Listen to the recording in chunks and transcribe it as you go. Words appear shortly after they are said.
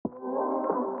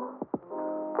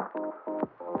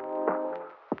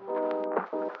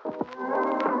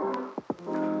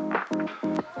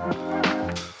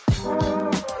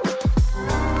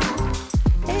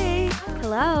Hey,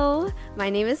 Hello, my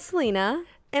name is Selena.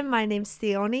 and my name's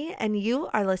Theoni, and you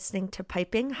are listening to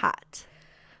Piping Hot.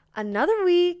 Another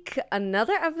week,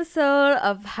 another episode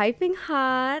of Hyping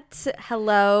Hot.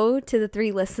 Hello to the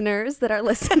 3 listeners that are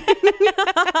listening.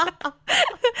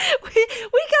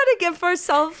 We gotta give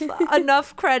ourselves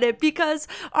enough credit because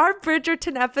our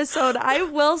Bridgerton episode, I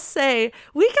will say,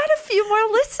 we got a few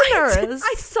more listeners.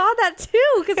 I saw that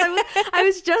too because I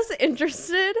was just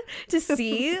interested to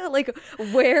see like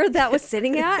where that was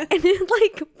sitting at, and it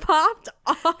like popped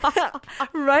off.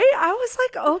 Right? I was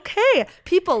like, okay,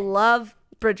 people love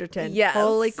Bridgerton. Yes.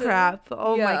 Holy crap.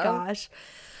 Oh my Yeah. gosh.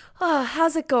 Oh,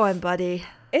 how's it going, buddy?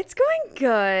 It's going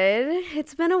good.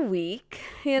 It's been a week,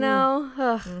 you know.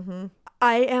 Ugh.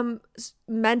 I am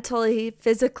mentally,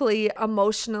 physically,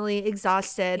 emotionally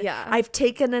exhausted. Yeah. I've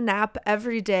taken a nap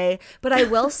every day, but I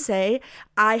will say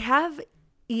I have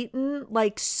eaten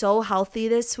like so healthy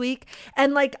this week,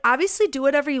 and like obviously do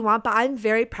whatever you want, but I'm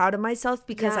very proud of myself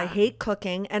because I Yeah. hate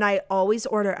cooking and I always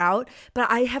order out,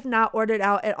 but I have not ordered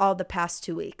out at all the past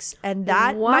 2 weeks, and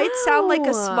that might sound like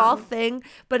a small Wow. thing,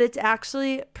 but it's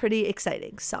actually pretty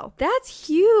exciting. So That's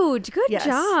huge. Good Yes.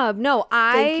 job. No,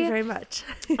 thank you very much.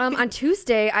 on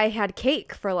Tuesday I had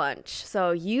cake for lunch,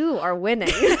 so you are winning.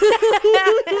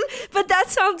 But that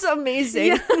sounds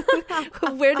amazing.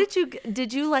 Where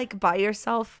did you like buy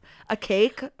yourself a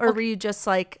cake, or were you just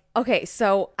like, Okay,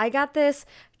 so I got this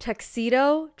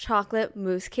tuxedo chocolate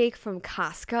mousse cake from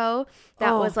Costco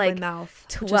that Oh, was my like mouth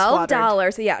just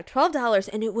 $12. Yeah, $12,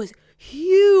 and it was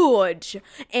huge,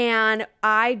 and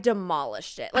I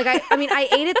demolished it. Like I mean, I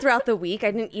ate it throughout the week.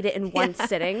 I didn't eat it in one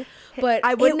sitting, but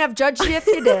I wouldn't have judged you if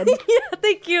you did. Yeah,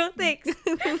 thank you. Thanks.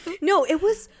 No, it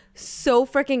was so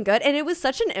freaking good. And it was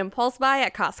such an impulse buy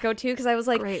at Costco too, because I was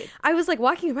like, Great. I was like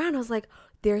walking around, I was like,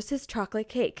 there's this chocolate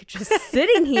cake just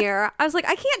sitting here. I was like,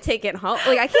 I can't take it home.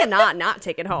 Like, I cannot not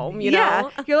take it home, you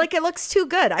know? You're like, it looks too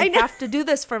good. I have to do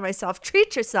this for myself.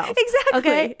 Treat yourself. Exactly.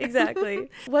 Okay? Exactly.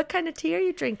 What kind of tea are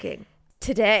you drinking?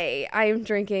 Today, I am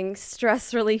drinking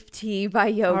stress relief tea by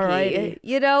Yogi. Alrighty.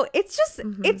 You know, it's just,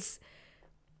 it's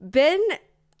been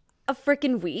a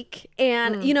freaking week,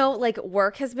 and you know, like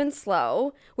work has been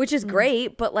slow, which is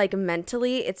great, but like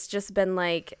mentally it's just been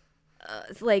like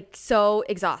so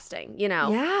exhausting, you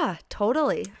know? Yeah,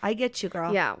 totally. I get you,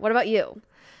 girl. Yeah. What about you?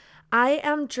 I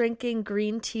am drinking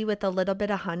green tea with a little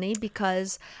bit of honey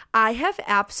because I have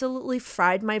absolutely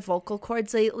fried my vocal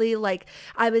cords lately. Like,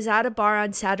 I was at a bar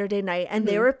on Saturday night and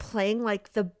they were playing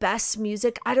like the best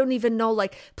music. I don't even know,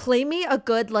 like, play me a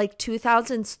good like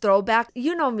 2000s throwback.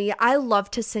 You know me, I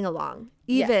love to sing along,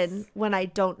 even Yes. when I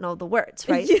don't know the words,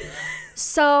 right?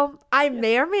 So I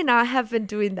may or may not have been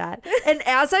doing that. And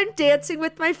as I'm dancing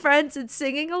with my friends and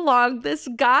singing along, this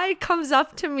guy comes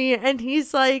up to me and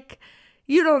he's like,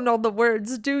 "You don't know the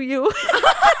words, do you?"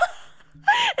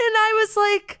 And I was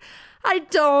like, "I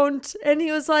don't." And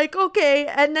he was like, "Okay."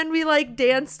 And then we like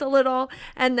danced a little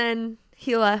and then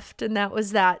he left, and that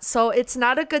was that. So it's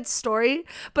not a good story,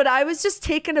 but I was just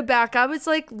taken aback. I was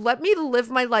like, let me live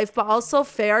my life, but also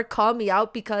fair, call me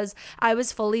out, because I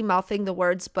was fully mouthing the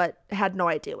words but had no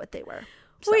idea what they were.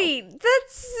 So. Wait,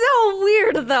 that's so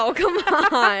weird though. Come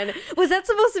on. Was that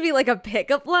supposed to be like a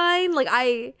pickup line?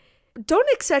 Like Don't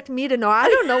expect me to know. I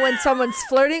don't know when someone's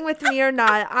flirting with me or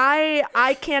not.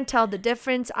 I can't tell the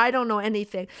difference. I don't know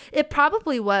anything. It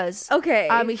probably was. Okay.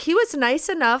 He was nice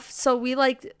enough, so we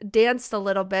like danced a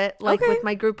little bit, like Okay. with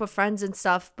my group of friends and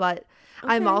stuff, but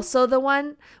I'm also the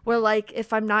one where like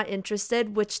if I'm not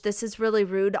interested, which this is really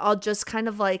rude, I'll just kind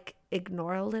of like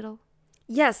ignore a little.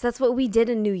 Yes, that's what we did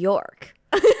in New York.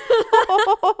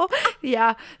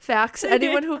 Yeah, facts.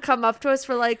 Anyone who come up to us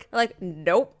for like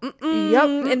Nope. yep,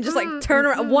 And just like turn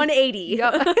around 180.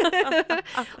 Yep.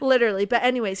 Literally. But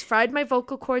anyways, fried my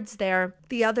vocal cords there.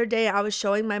 The other day I was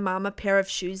showing my mom a pair of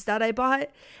shoes that I bought,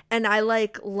 and I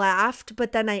like laughed,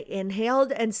 but then I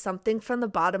inhaled and something from the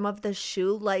bottom of the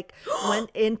shoe like went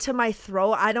into my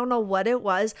throat. I don't know what it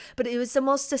was, but it was the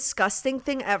most disgusting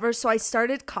thing ever. So I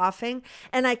started coughing,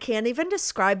 and I can't even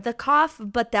describe the cough,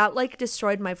 but that like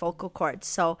destroyed my vocal cords.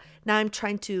 So now I'm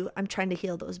trying to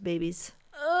heal those babies.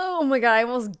 Oh my God, I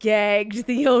almost gagged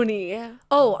Theoni.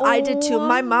 Oh, I did too.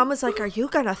 My mom was like, "Are you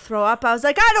gonna throw up?" I was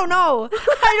like, "I don't know.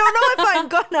 I don't know if I'm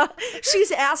gonna."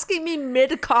 She's asking me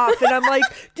mid-cough, and I'm like,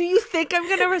 "Do you think I'm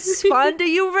gonna respond to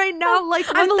you right now? Like,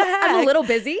 what the heck?" I'm a little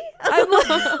busy. I'm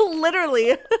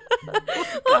literally.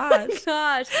 Oh my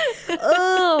gosh.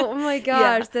 Oh my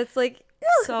gosh. Yeah. That's like,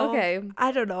 So Okay.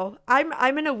 I don't know.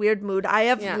 I'm in a weird mood. I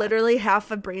have literally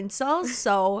half a brain cell.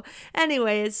 So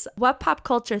anyways, what pop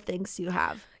culture things do you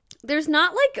have? There's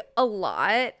not like a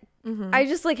lot. I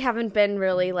just like haven't been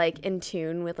really like in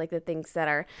tune with like the things that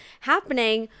are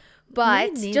happening,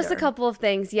 but just a couple of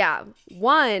things. Yeah.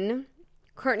 One,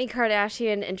 Kourtney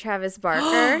Kardashian and Travis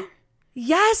Barker.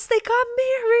 Yes, they got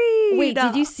married. Wait,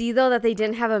 did you see though that they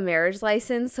didn't have a marriage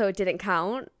license, so it didn't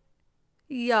count?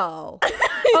 Yo.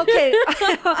 Okay.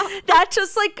 That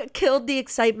just like killed the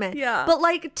excitement. Yeah. But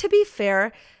like, to be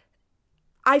fair,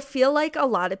 I feel like a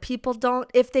lot of people don't,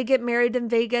 if they get married in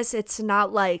Vegas, it's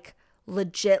not like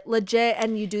legit,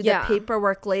 and you do the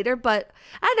paperwork later. But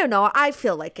I don't know. I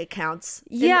feel like it counts.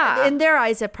 Yeah. In their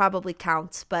eyes, it probably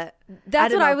counts, but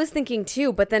that's what I was thinking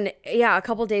too. But then, a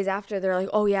couple days after, they're like,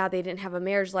 oh yeah, they didn't have a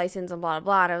marriage license and blah, blah,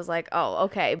 blah. And I was like, oh,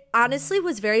 okay. Honestly,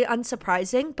 was very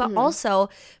unsurprising. But also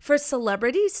for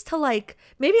celebrities to like,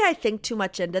 maybe I think too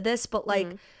much into this, but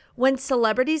like when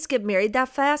celebrities get married that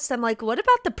fast, I'm like, what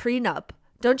about the prenup?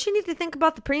 Don't you need to think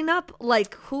about the prenup?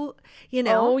 Like, who, you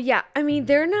know? Oh, yeah. I mean,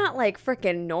 they're not like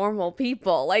freaking normal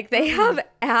people. Like, they have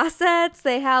assets.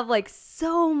 They have like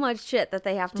so much shit that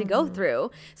they have to go through.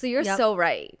 So you're so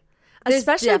right.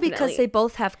 Especially because they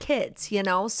both have kids, you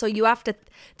know? So you have to,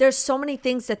 there's so many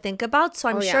things to think about. So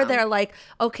I'm sure they're like,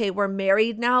 okay, we're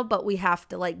married now, but we have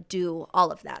to like do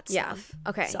all of that stuff.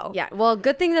 Okay. So, yeah. Well,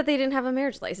 good thing that they didn't have a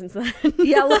marriage license then.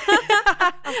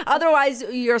 Otherwise,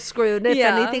 you're screwed if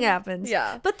anything happens.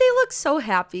 Yeah. But they look so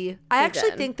happy. I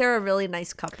actually think they're a really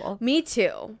nice couple. Me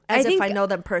too. As if I know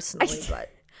them personally. But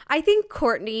I think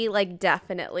Kourtney like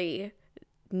definitely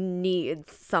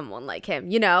needs someone like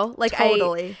him, you know? Like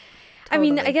Totally. I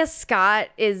mean, I guess Scott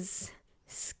is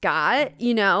Scott,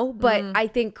 you know, but I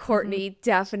think Kourtney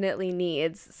definitely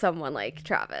needs someone like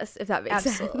Travis, if that makes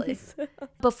sense.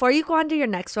 Before you go on to your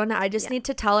next one, I just need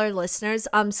to tell our listeners,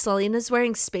 Selena's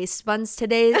wearing space buns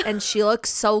today and she looks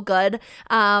so good.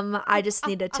 I just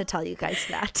needed to tell you guys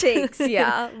that. Thanks,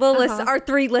 yeah. Well, our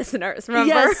 3 listeners,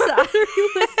 remember? Yes. 3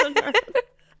 listeners.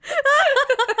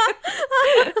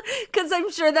 Because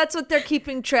I'm sure that's what they're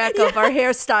keeping track of, our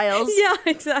hairstyles. Yeah,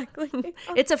 exactly.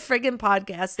 It's a friggin'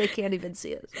 podcast. They can't even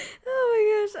see us.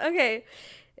 Oh my gosh. Okay.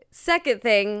 Second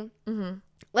thing,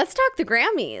 let's talk the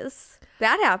Grammys.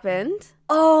 That happened.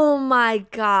 Oh my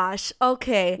gosh.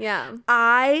 Okay. Yeah.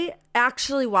 I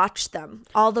actually watched them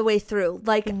all the way through.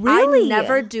 Like, really? I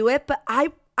never do it, but I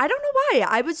don't know why.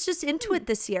 I was just into it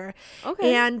this year.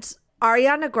 Okay. And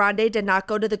Ariana Grande did not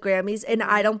go to the Grammys, and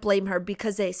I don't blame her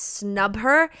because they snub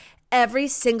her every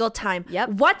single time. Yep.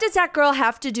 What does that girl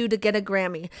have to do to get a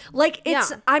Grammy? Like,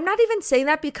 I'm not even saying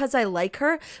that because I like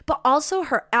her, but also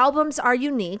her albums are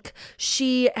unique.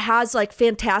 She has like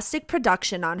fantastic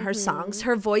production on her songs.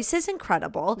 Her voice is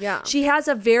incredible. Yeah. She has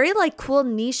a very like cool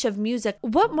niche of music.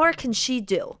 What more can she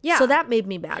do? Yeah. So that made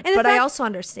me mad, but I also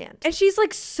understand. And she's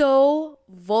like so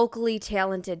vocally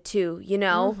talented too, you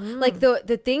know? Like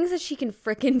the things that she can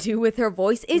freaking do with her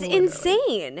voice is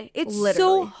insane. It's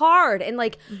so hard. And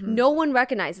like no one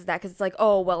recognizes that because it's like,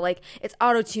 oh, well, like it's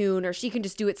auto-tune or she can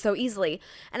just do it so easily.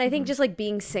 And I think just like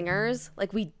being singers,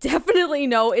 like we definitely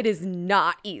know it is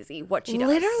not easy what she does.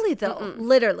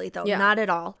 Literally though, not at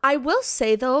all. I will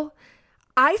say though,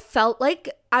 I felt like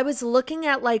I was looking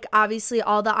at like obviously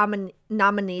all the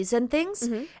nominees and things,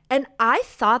 and I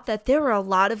thought that there were a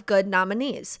lot of good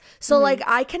nominees. So like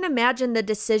I can imagine the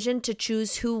decision to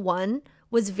choose who won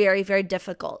was very, very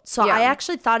difficult. So I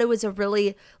actually thought it was a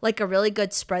really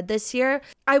good spread this year.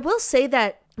 I will say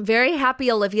that very happy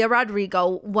Olivia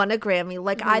Rodrigo won a Grammy.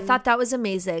 Like I thought that was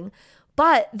amazing.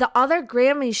 But the other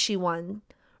Grammys she won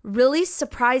really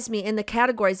surprised me in the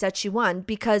categories that she won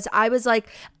because I was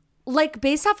like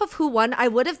based off of who won, I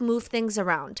would have moved things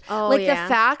around. The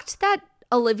fact that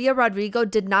Olivia Rodrigo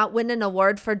did not win an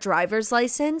award for driver's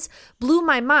license blew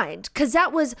my mind because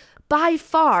that was by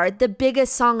far the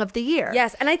biggest song of the year.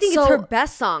 Yes, and I think it's her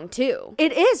best song too.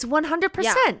 It is 100%.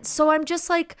 Yeah. So I'm just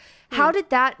like, how did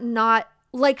that not,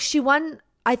 like she won,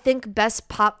 I think, best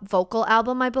pop vocal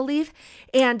album, I believe.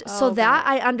 And that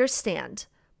I understand.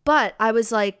 But I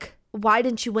was like, why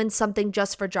didn't you win something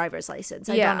just for driver's license?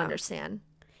 I don't understand.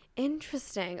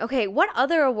 Interesting. Okay, what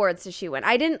other awards did she win?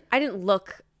 I didn't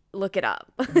look it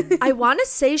up. I want to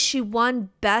say she won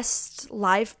best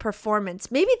live performance.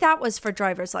 Maybe that was for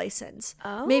driver's license.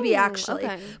 Oh, maybe actually.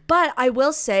 Okay. But I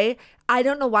will say, I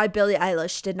don't know why Billie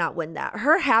Eilish did not win that.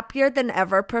 Her Happier Than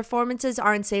Ever performances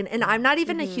are insane. And I'm not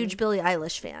even a huge Billie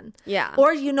Eilish fan. Yeah.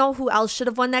 Or you know who else should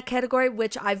have won that category,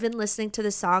 which I've been listening to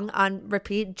the song on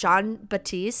repeat, Jon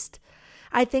Batiste,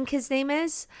 I think his name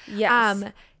is. Yes.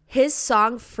 his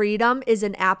song Freedom is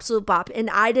an absolute bop, and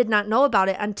I did not know about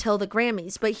it until the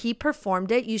Grammys, but he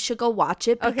performed it. You should go watch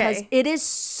it because it is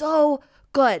so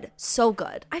good. So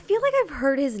good. I feel like I've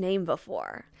heard his name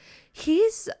before.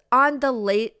 He's on the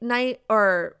late night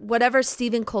or whatever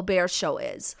Stephen Colbert show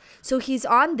is. So he's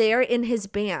on there in his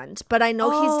band, but I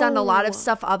know he's done a lot of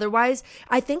stuff otherwise.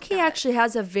 I think he actually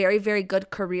has a very, very good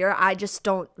career. I just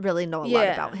don't really know a lot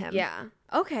about him. Yeah.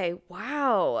 Okay.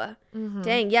 Wow.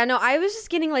 Dang. Yeah, no, I was just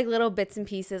getting like little bits and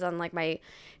pieces on like my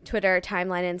Twitter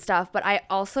timeline and stuff, but I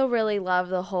also really love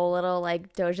the whole little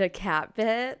like Doja Cat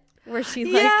bit where she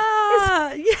like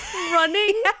is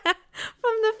running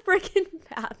from the freaking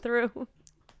bathroom.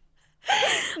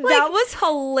 That was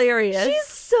hilarious. She's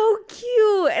so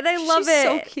cute, and I love it.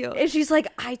 So cute. And she's like,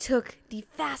 I took the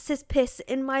fastest piss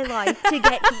in my life to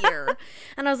get here.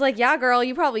 And I was like, yeah, girl,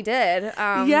 you probably did.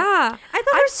 Yeah.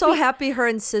 I'm so happy her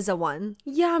and SZA won.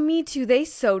 Yeah, me too. They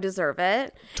so deserve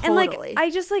it. Totally. And like, I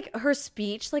just like her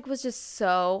speech like was just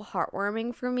so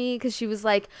heartwarming for me because she was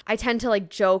like, I tend to like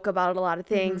joke about a lot of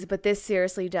things, but this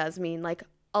seriously does mean like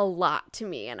a lot to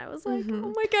me. And I was like,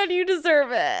 oh my God, you deserve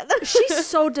it. She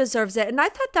so deserves it. And I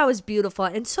thought that was beautiful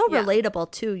and so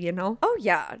relatable too, you know? Oh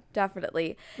yeah,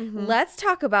 definitely. Let's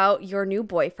talk about your new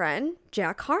boyfriend,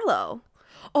 Jack Harlow.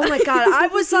 Oh my God. I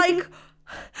was like, you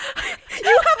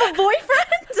have a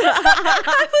boyfriend?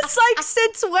 I was like,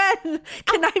 since when?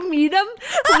 Can I meet him?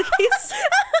 Please.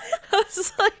 I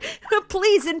was like,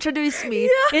 please introduce me.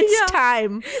 It's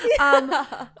time.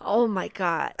 Oh my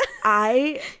God.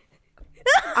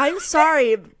 I'm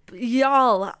sorry,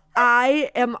 y'all.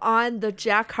 I am on the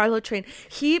Jack Harlow train.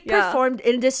 He performed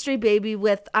Industry Baby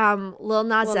with Lil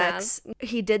Nas X.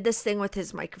 He did this thing with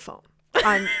his microphone.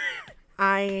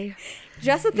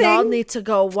 Just a thing. Y'all need to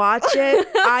go watch it.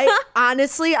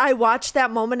 I watched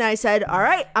that moment and I said, all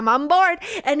right, I'm on board.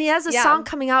 And he has a song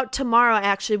coming out tomorrow,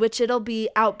 actually, which it'll be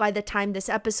out by the time this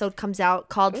episode comes out,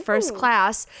 called First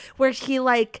Class, where he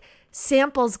like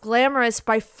samples Glamorous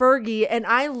by Fergie, and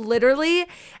I literally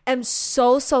am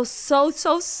so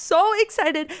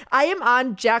excited. I am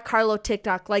on Jack Harlow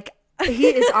TikTok. Like, he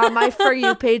is on my For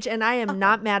You page, and I am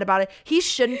not mad about it. He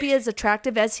shouldn't be as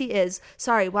attractive as he is.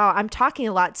 Sorry, wow, I'm talking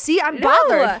a lot. See, I'm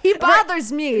bothered. He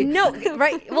bothers me. No,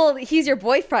 right. Well, he's your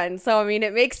boyfriend, so I mean,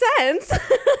 it makes sense.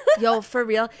 Yo, for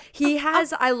real. He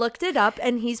has, I looked it up,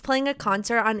 and he's playing a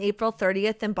concert on April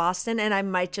 30th in Boston, and I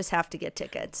might just have to get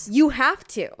tickets. You have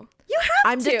to.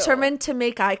 I'm determined to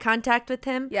make eye contact with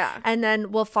him. Yeah. And then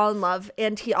we'll fall in love.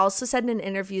 And he also said in an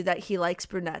interview that he likes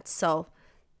brunettes. So,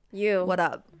 what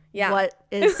up? Yeah. What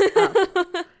is up?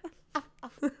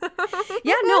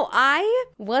 Yeah, no, I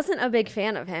wasn't a big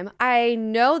fan of him. I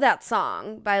know that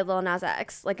song by Lil Nas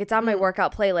X. Like, it's on my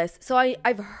workout playlist. So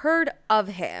I've heard of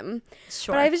him.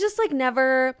 Sure. But I was just like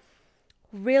never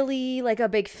really like a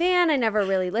big fan. I never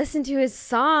really listened to his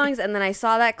songs. And then I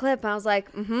saw that clip and I was like,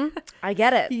 I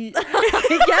get it.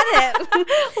 I get it.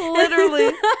 Literally.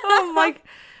 Oh my.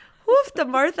 Woof to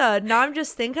Martha. Now I'm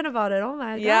just thinking about it. Oh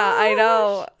my God. Yeah, I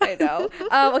know.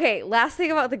 Okay, last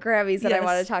thing about the Grammys that I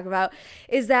want to talk about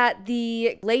is that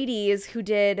the ladies who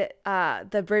did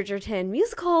the Bridgerton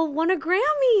musical won a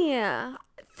Grammy.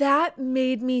 That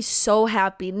made me so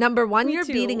happy. Number one, you're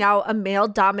beating out a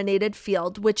male-dominated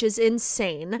field, which is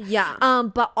insane. Yeah.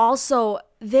 But also,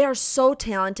 they're so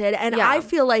talented, and I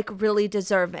feel like really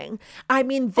deserving. I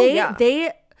mean,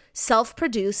 they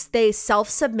self-produced, they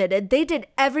self-submitted, they did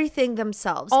everything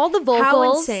themselves. All the vocals.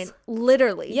 How insane.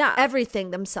 Literally. Yeah.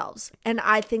 Everything themselves. And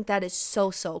I think that is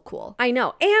so cool. I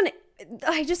know. And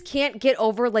I just can't get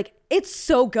over, like, it's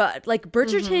so good. Like,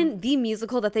 Bridgerton, the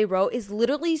musical that they wrote, is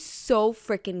literally so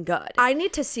freaking good. I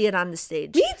need to see it on the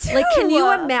stage. Me too. Like, can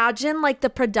you imagine, like, the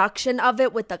production of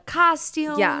it with the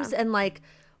costumes and, like,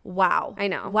 wow. I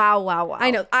know. Wow. I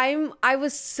know. I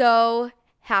was so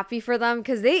happy for them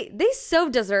because they so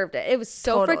deserved it. It was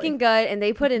so freaking good, and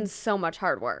they put in so much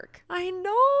hard work. I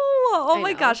know. Oh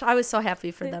my gosh. I was so happy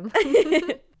for them.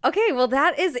 Okay, well,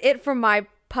 that is it for my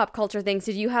pop culture things.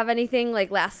 Did you have anything like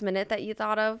last minute that you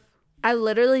thought of? I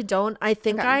literally don't. I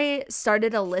think I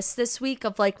started a list this week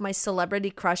of like my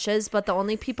celebrity crushes, but the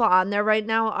only people on there right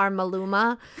now are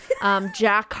Maluma,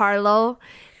 Jack Harlow,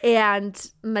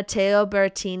 and Matteo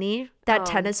Berrettini, that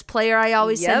tennis player I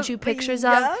always send you pictures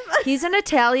of. He's an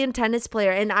Italian tennis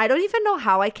player, and I don't even know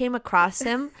how I came across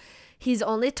him. He's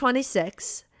only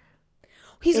 26.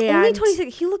 He's only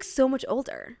 26. He looks so much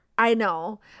older. I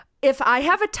know. If I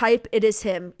have a type, it is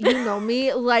him. You know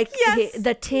me, like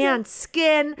the tan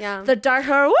skin, the dark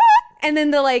hair, and then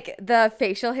the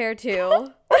facial hair too.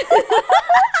 Oh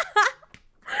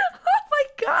my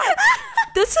God.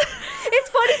 It's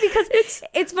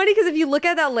funny because if you look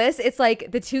at that list, it's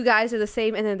like the two guys are the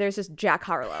same, and then there's just Jack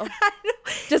Harlow.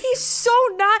 He's so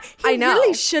not. He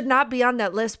really should not be on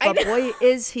that list, but boy,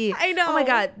 is he. I know. Oh my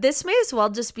God. This may as well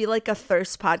just be like a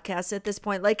thirst podcast at this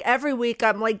point. Like every week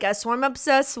I'm like, guess who I'm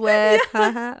obsessed with?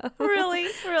 Really?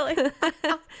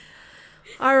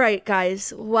 All right,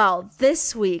 guys. Well,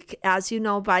 this week, as you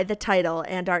know by the title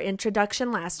and our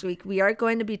introduction last week, we are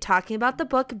going to be talking about the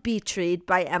book Beach Read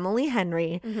by Emily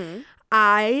Henry. Mm-hmm.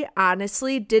 I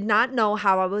honestly did not know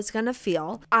how I was going to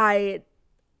feel. I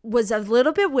was a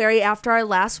little bit wary after our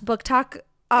last book talk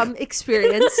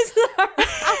experience.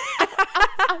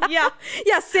 yeah,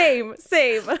 same.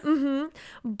 Mm-hmm.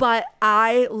 But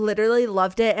I literally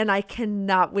loved it, and I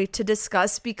cannot wait to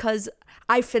discuss because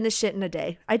I finished it in a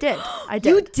day. I did.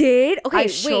 You did? Okay, I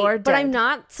sure did. But I'm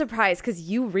not surprised because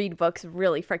you read books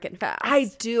really freaking fast.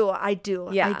 I do.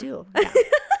 Yeah. I do. Yeah.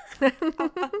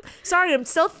 Sorry, I'm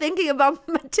still thinking about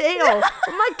Mateo. Oh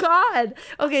my God.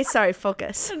 Okay, sorry,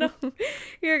 focus. No,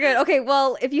 you're good. Okay,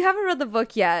 well, if you haven't read the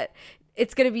book yet,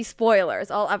 it's going to be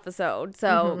spoilers all episode.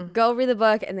 So go read the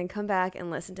book and then come back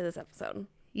and listen to this episode.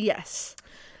 Yes.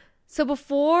 So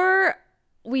before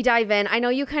we dive in, I know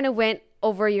you kind of went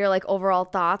over your like overall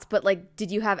thoughts, but like did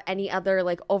you have any other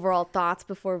like overall thoughts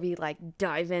before we like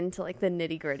dive into like the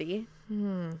nitty-gritty?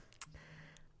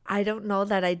 I don't know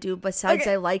that I do, besides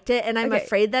I liked it, and I'm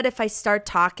afraid that if I start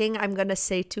talking, I'm going to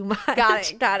say too much.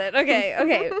 Got it.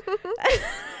 Okay.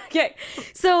 Okay.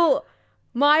 So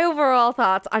my overall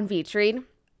thoughts on Beach Read.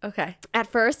 Okay. At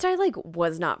first, I like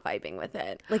was not vibing with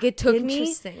it. Like it took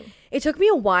me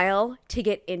a while to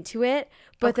get into it,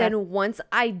 but then once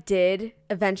I did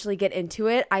eventually get into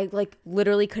it, I like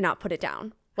literally could not put it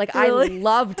down. Like really? I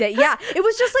loved it. Yeah. It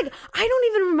was just like, I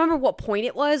don't even remember what point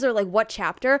it was or like what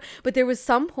chapter, but there was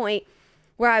some point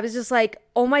where I was just like,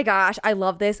 oh my gosh, I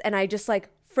love this. And I just like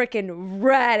freaking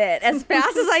read it as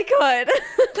fast as I could.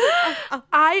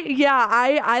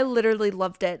 I literally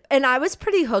loved it, and I was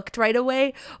pretty hooked right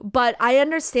away, but I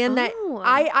understand that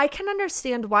I can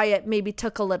understand why it maybe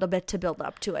took a little bit to build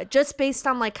up to it, just based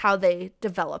on like how they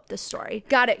developed the story.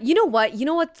 Got it. You know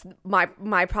what's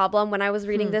my problem when I was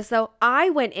reading this though?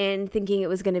 I went in thinking it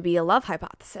was going to be a love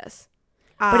hypothesis.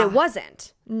 But it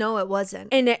wasn't. No, it wasn't.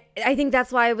 And I think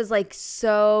that's why I was like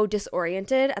so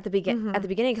disoriented at the beginning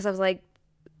because I was like,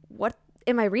 what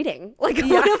am I reading? Like, what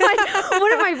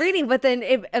am I reading? But then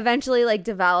it eventually like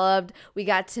developed. We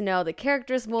got to know the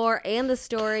characters more and the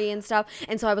story and stuff.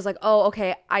 And so I was like, oh,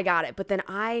 okay, I got it. But then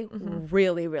I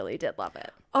really, really did love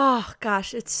it. Oh,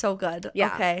 gosh, it's so good.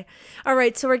 Yeah. Okay. All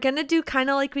right. So we're going to do kind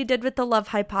of like we did with the love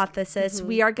hypothesis.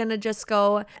 We are going to just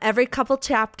go every couple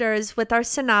chapters with our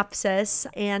synopsis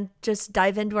and just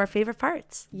dive into our favorite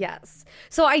parts. Yes.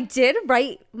 So I did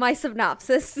write my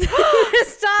synopsis this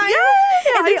time.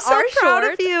 Yeah, and they I'm so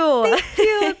proud of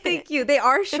you. Thank you. They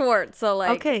are short. So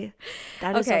like. Okay.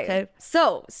 That is okay.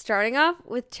 So starting off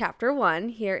with chapter 1,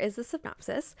 here is the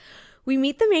synopsis. We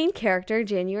meet the main character,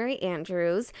 January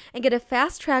Andrews, and get a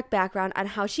fast-track background on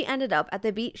how she ended up at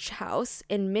the beach house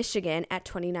in Michigan at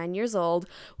 29 years old,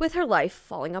 with her life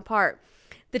falling apart.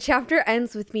 The chapter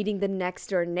ends with meeting the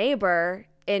next-door neighbor,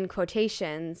 in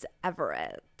quotations,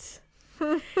 Everett.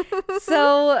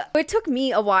 So it took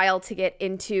me a while to get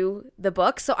into the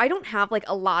book, so I don't have like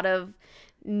a lot of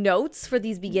notes for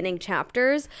these beginning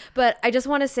chapters, but I just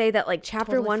want to say that like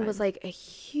chapter 1 was like a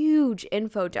huge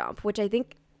info dump, which I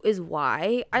think is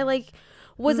why I like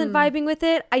wasn't vibing with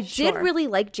it. I did really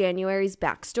like January's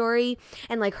backstory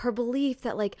and like her belief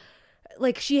that like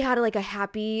she had like a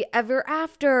happy ever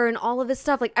after and all of this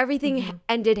stuff, like everything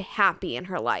ended happy in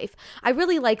her life. I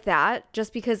really like that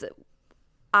just because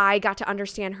I got to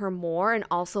understand her more, and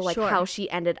also like how she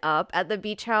ended up at the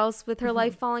beach house with her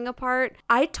life falling apart.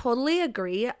 I totally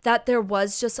agree that there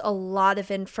was just a lot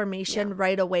of information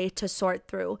right away to sort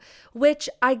through, which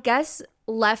I guess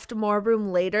left more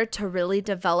room later to really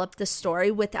develop the story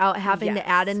without having to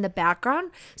add in the background.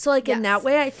 So like in that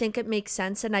way, I think it makes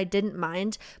sense and I didn't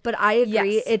mind, but I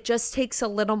agree. It just takes a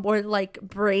little more like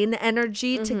brain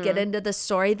energy to get into the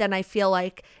story than I feel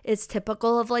like is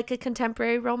typical of like a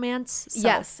contemporary romance. So.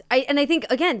 Yes. I think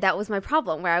again, that was my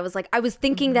problem where I was like, I was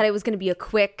thinking that it was going to be a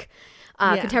quick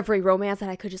contemporary romance that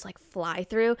I could just like fly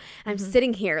through. And I'm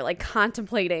sitting here like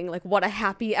contemplating like what a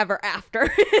happy ever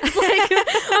after. It's like,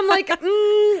 I'm like,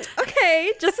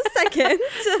 okay, just a second.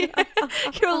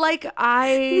 You're like,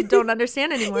 I don't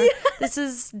understand anymore. This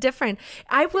is different.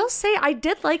 I will say I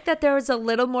did like that there was a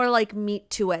little more like meat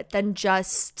to it than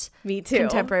just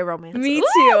contemporary romance. Me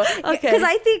too. Okay. Because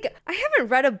I think I haven't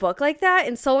read a book like that.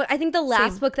 And so I think the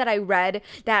last book that I read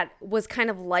that was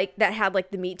kind of like, that had like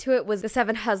the meat to it was The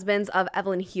Seven Husbands of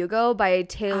Evelyn Hugo by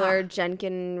Taylor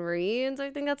Jenkins Reid. I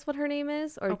think that's what her name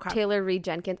is. Or Taylor Reid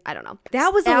Jenkins. I don't know.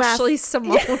 That was the Ashley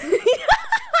Simone. I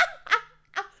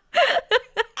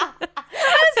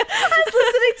was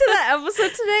listening to that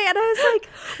episode today and I was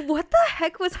like, what the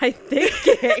heck was I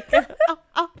thinking?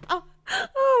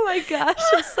 Oh my gosh,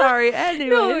 I'm sorry. Anyways.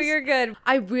 No, you're good.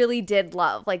 I really did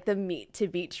love like the meet to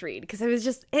beach read because it was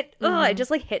just it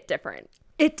just like hit different.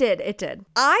 It did.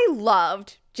 I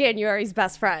loved January's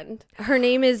best friend. Her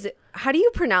name is, how do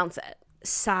you pronounce it?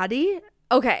 Sadi?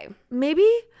 Okay. Maybe?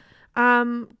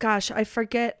 Gosh, I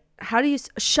forget. How do you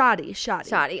Shoddy.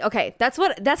 Okay. That's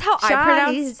how I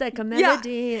pronounce it. It's like a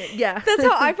melody. Yeah. That's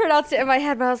how I pronounced it in my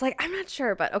head, but I was like, I'm not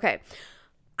sure, but okay.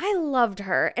 I loved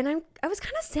her, and I was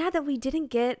kind of sad that we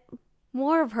didn't get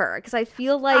more of her because I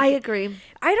feel like I agree.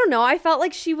 I don't know. I felt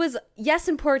like she was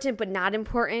important, but not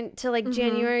important to like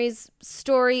January's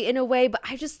story in a way. But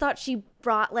I just thought she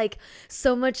brought like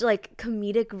so much like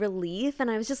comedic relief, and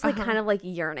I was just like kind of like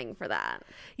yearning for that.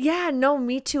 Yeah, no,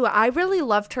 me too. I really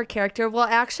loved her character. Well,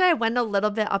 actually, I went a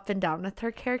little bit up and down with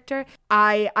her character.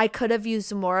 I could have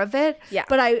used more of it. Yeah.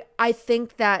 But I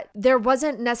think that there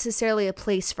wasn't necessarily a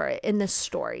place for it in this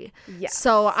story. Yes.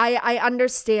 So I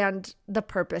understand the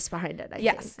purpose behind it, I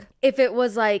think. If it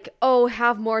was like, oh,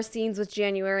 have more scenes with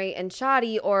January and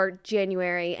Shoddy or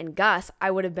January and Gus,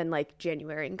 I would have been like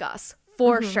January and Gus.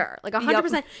 For sure. Like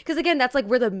 100%. Because again, that's like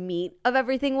where the meat of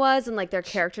everything was and like their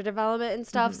character development and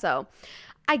stuff. So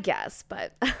I guess,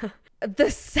 but the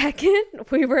second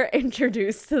we were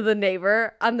introduced to the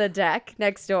neighbor on the deck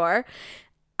next door,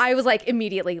 I was like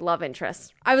immediately love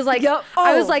interest. I was like,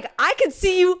 I could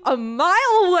see you a mile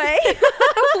away.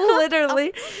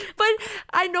 Literally. But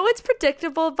I know it's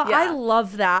predictable, but I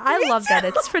love that. I love that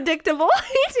it's predictable.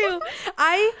 Me too.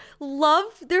 I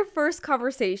loved their first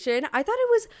conversation. I thought it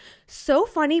was so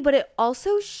funny, but it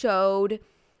also showed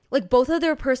like both of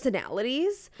their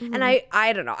personalities. And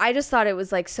I don't know. I just thought it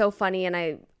was like so funny, and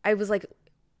I was like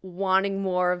wanting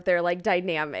more of their like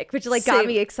dynamic, which like got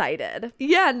me excited.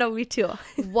 Yeah, no, me too.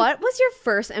 What was your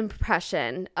first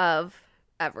impression of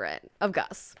Everett, of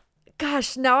Gus?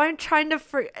 Gosh, now I'm trying to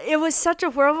it was such a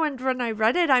whirlwind when I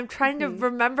read it. I'm trying to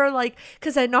remember, like,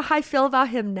 because I know how I feel about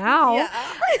him now.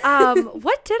 Yeah.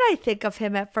 What did I think of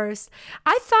him at first?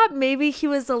 I thought maybe he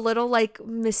was a little like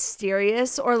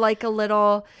mysterious, or like a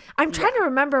little, I'm trying to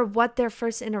remember what their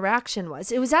first interaction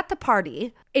was. It was at the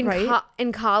party.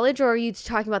 In college, or are you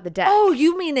talking about the deck? Oh,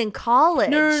 you mean in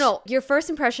college? No. Your first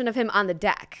impression of him on the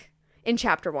deck in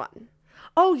chapter 1.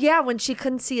 Oh, yeah, when she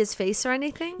couldn't see his face or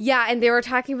anything? Yeah, and they were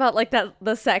talking about, like,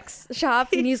 the sex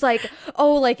shop, and he's like,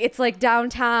 oh, like, it's, like,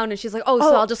 downtown, and she's like,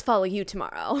 so I'll just follow you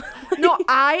tomorrow. No,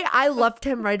 I loved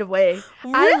him right away.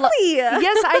 Really?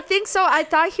 Yes, I think so. I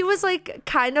thought he was, like,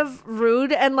 kind of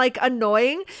rude and, like,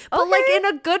 annoying, but, like, in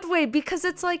a good way, because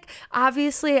it's, like,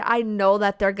 obviously, I know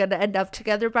that they're going to end up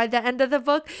together by the end of the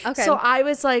book. Okay. So I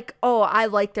was like, oh, I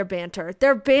like their banter.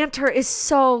 Their banter is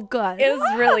so good. It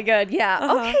was really good, yeah.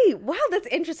 Okay, wow, that's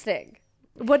interesting.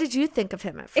 What did you think of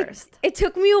him at first? It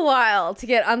took me a while to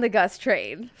get on the Gus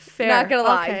train. Fair. Not gonna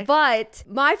lie. But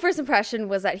my first impression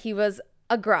was that he was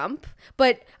a grump.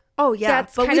 But oh yeah,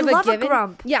 that's but kind we of love a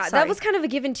grump. Yeah, that was kind of a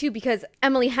given too, because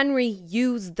Emily Henry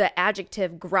used the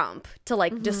adjective grump to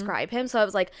like describe him. So I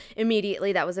was like,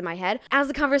 immediately that was in my head. As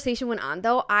the conversation went on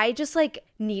though, I just like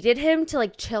needed him to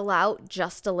like chill out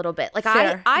just a little bit. Like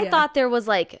I thought there was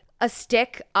like a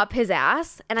stick up his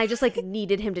ass, and I just like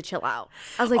needed him to chill out.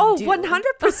 I was like, oh, dude.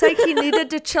 100% he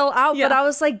needed to chill out. But I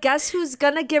was like, guess who's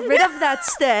gonna get rid of that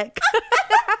stick?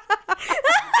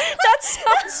 That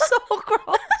sounds so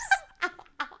gross.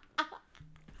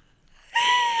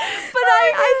 But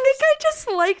I think I just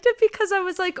liked it because I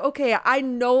was like, okay, I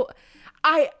know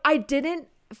I didn't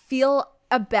feel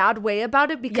a bad way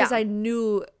about it because I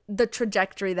knew the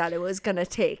trajectory that it was going to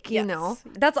take, you know?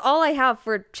 That's all I have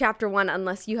for chapter 1,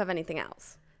 unless you have anything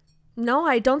else. No,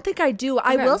 I don't think I do.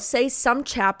 Okay. I will say some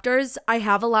chapters I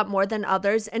have a lot more than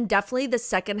others, and definitely the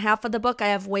second half of the book I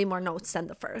have way more notes than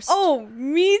the first. Oh,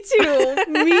 me too.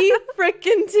 Me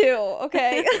freaking too.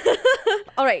 Okay.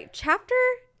 All right, chapter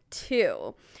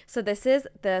 2. So this is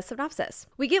the synopsis.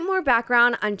 We get more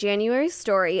background on January's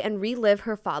story and relive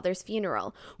her father's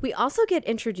funeral. We also get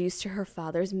introduced to her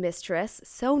father's mistress,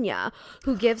 Sonia,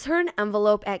 who gives her an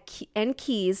envelope and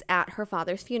keys at her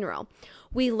father's funeral.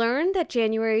 We learn that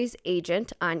January's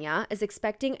agent, Anya, is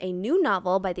expecting a new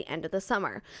novel by the end of the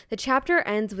summer. The chapter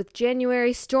ends with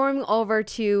January storming over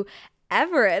to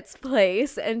Everett's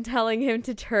place and telling him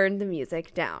to turn the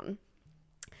music down.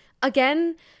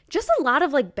 Again, just a lot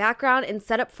of like background and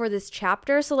setup for this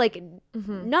chapter. So like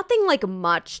nothing like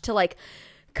much to like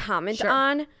comment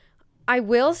on. I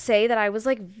will say that I was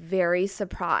like very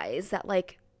surprised that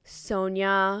like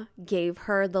Sonia gave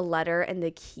her the letter and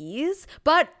the keys,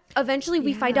 but eventually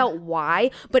we find out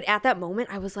why. But at that moment,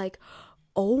 I was like,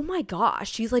 oh my gosh,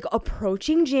 she's like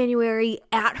approaching January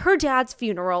at her dad's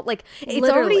funeral. Like it's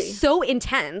already so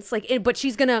intense. Like, but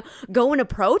she's gonna go and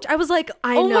approach. I was like,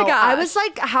 oh my gosh. I was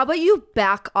like, how about you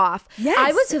back off? Yes.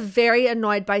 I was very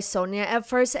annoyed by Sonia at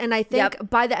first, and I think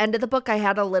by the end of the book, I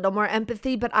had a little more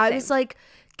empathy. But I was like,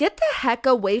 get the heck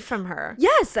away from her.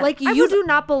 Yes. Like you do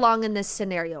not belong in this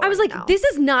scenario. I was like, this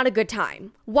is not a good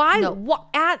time. Why? No.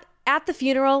 At the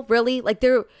funeral, really? Like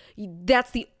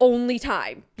that's the only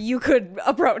time you could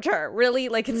approach her. Really?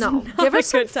 Like it's not give her a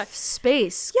some good time.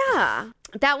 Space. Yeah.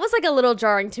 That was like a little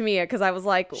jarring to me because I was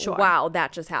like, wow,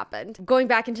 that just happened. Going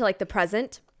back into like the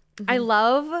present, I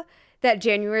love that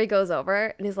January goes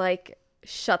over and is like,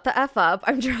 shut the F up.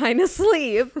 I'm trying to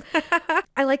sleep.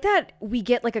 I like that we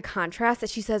get like a contrast that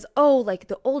she says, oh, like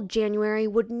the old January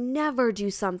would never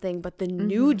do something, but the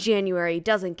new January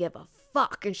doesn't give a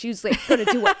fuck. And she's like gonna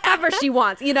do whatever she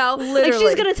wants, you know? Literally. Like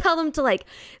she's gonna tell them to like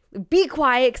be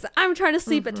quiet because I'm trying to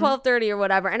sleep at 12:30 or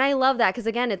whatever. And I love that because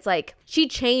again, it's like she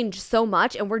changed so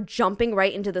much and we're jumping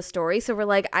right into the story. So we're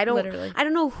like, I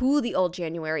don't know who the old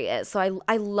January is. So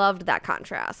I loved that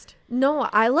contrast. No,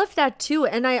 I love that too.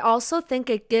 And I also think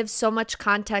it gives so much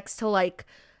context to like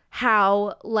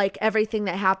how like everything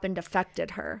that happened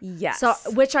affected her. Yes. So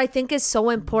which I think is so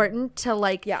important to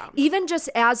like even just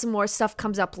as more stuff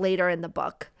comes up later in the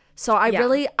book. So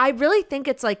I really think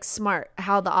it's like smart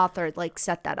how the author like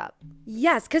set that up.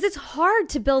 Yes, because it's hard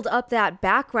to build up that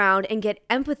background and get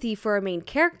empathy for a main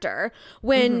character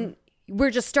when we're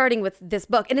just starting with this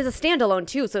book. And it's a standalone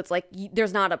too. So it's like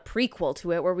there's not a prequel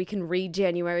to it where we can read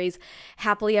January's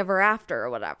Happily Ever After or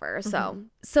whatever.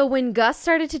 So when Gus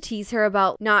started to tease her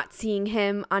about not seeing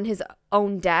him on his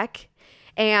own deck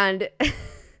and...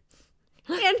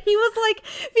 And he was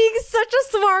like being such a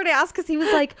smart ass because he was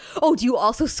like, oh, do you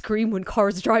also scream when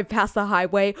cars drive past the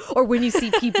highway or when you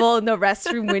see people in the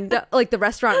restroom window, like the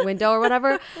restaurant window or whatever?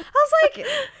 I was like,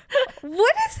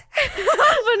 what is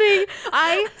happening?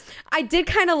 I did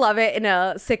kind of love it in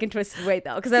a sick and twisted way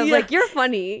though, because I was like, you're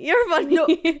funny. You're funny.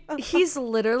 No, he's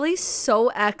literally so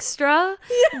extra,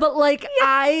 but like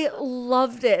I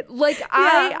loved it. Like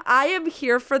I am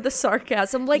here for the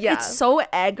sarcasm. Like it's so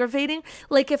aggravating.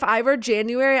 Like if I were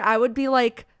January, I would be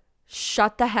like,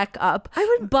 shut the heck up.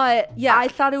 But I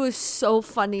thought it was so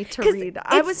funny to read.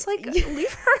 I was like,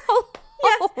 leave her alone.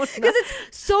 Yes, because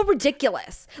it's so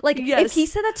ridiculous. Like, if he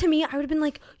said that to me, I would have been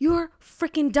like, you're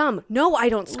freaking dumb. No, I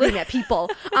don't scream at people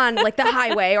on, like, the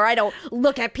highway, or I don't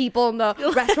look at people in the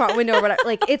restaurant window or whatever.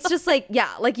 Like, it's just, like,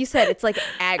 like you said, it's, like,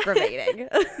 aggravating.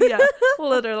 Yeah,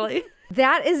 literally.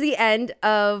 That is the end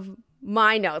of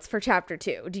my notes for chapter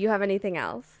 2. Do you have anything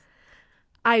else?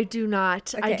 I do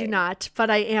not. Okay. I do not.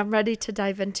 But I am ready to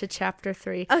dive into chapter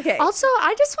 3. Okay. Also,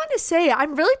 I just want to say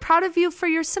I'm really proud of you for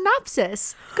your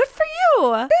synopsis. Good for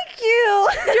you. Thank you.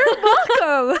 You're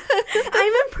welcome.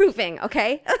 I'm improving,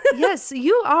 okay? Yes,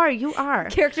 you are. You are.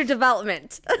 Character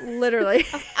development. Literally.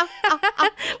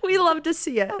 We love to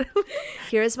see it.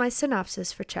 Here is my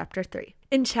synopsis for chapter 3.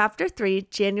 In chapter 3,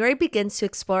 January begins to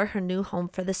explore her new home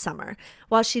for the summer.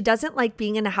 While she doesn't like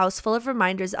being in a house full of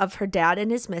reminders of her dad and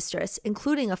his mistress,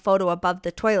 including a photo above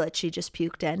the toilet she just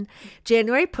puked in,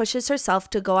 January pushes herself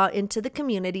to go out into the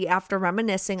community after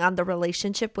reminiscing on the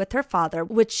relationship with her father,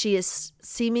 which she is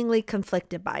seemingly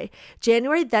conflicted by.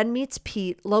 January then meets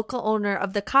Pete, local owner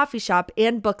of the coffee shop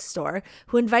and bookstore,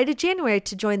 who invited January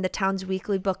to join the town's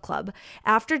weekly book club.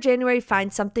 After January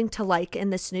finds something to like in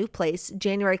this new place,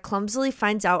 January clumsily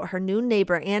finds out her new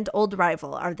neighbor and old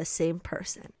rival are the same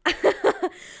person.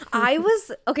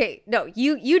 No,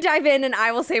 you dive in and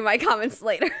I will say my comments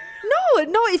later.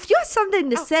 No, if you have something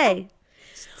to say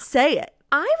it.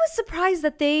 I was surprised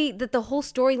that the whole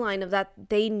storyline of that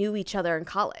they knew each other in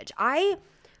college. I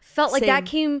felt like that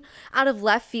came out of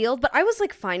left field, but I was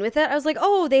like fine with it. I was like,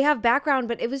 oh, they have background,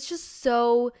 but it was just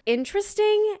so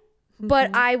interesting.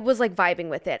 But I was like vibing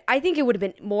with it. I think it would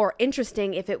have been more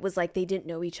interesting if it was like they didn't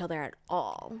know each other at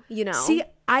all, you know? See,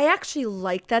 I actually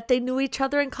like that they knew each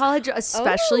other in college,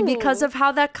 especially because of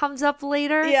how that comes up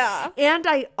later. Yeah. And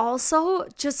I also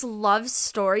just love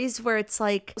stories where it's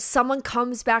like someone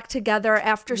comes back together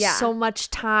after so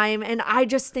much time. And I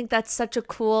just think that's such a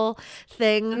cool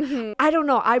thing. I don't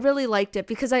know. I really liked it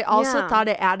because I also thought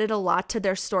it added a lot to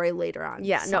their story later on.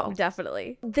 Yeah, no,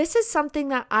 definitely. This is something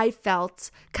that I felt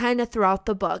kind of throughout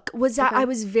the book was that I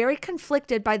was very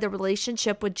conflicted by the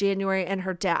relationship with January and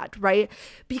her dad, right?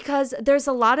 Because there's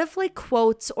a lot of like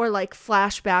quotes or like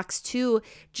flashbacks to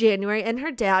January and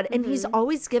her dad. And he's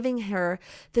always giving her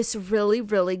this really,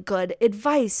 really good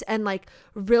advice and like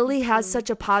really has such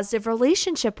a positive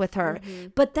relationship with her.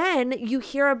 But then you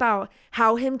hear about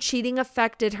how him cheating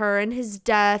affected her and his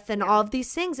death and all of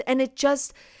these things. And it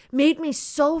just made me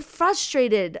so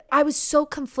frustrated. I was so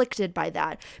conflicted by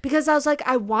that because I was like,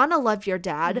 I want to love your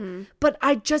dad, but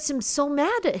I just am so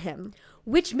mad at him.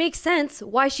 Which makes sense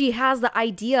why she has the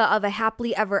idea of a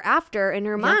happily ever after in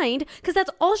her mind, because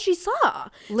that's all she saw.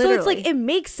 Literally. So it's like, it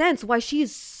makes sense why she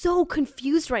is so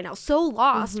confused right now, so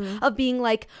lost of being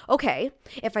like, okay,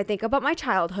 if I think about my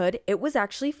childhood, it was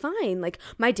actually fine. Like,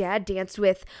 my dad danced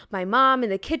with my mom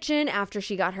in the kitchen after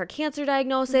she got her cancer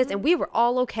diagnosis, and we were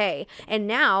all okay. And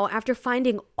now, after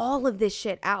finding all of this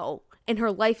shit out, and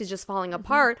her life is just falling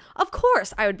apart, of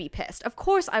course I would be pissed. Of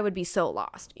course I would be so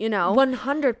lost, you know?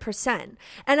 100%.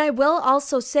 And I will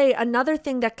also say another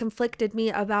thing that conflicted me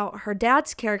about her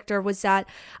dad's character was that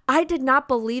I did not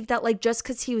believe that like just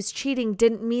because he was cheating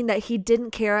didn't mean that he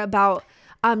didn't care about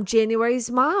January's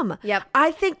mom. Yep.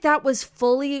 I think that was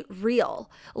fully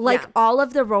real. Like all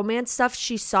of the romance stuff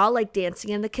she saw, like dancing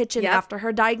in the kitchen after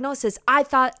her diagnosis, I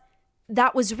thought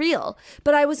that was real.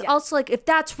 But I was also like, if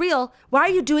that's real, why are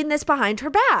you doing this behind her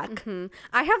back?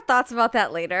 I have thoughts about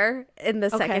that later in the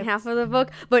second half of the book.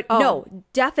 But no,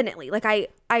 definitely. Like, I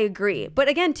agree. But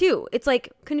again, too, it's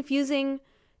like confusing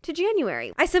to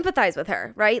January. I sympathize with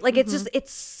her, right? Like, it's just, it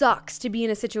sucks to be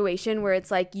in a situation where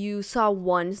it's like you saw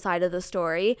one side of the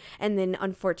story and then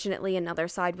unfortunately another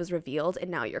side was revealed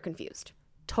and now you're confused.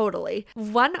 Totally.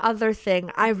 One other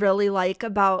thing I really like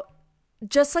about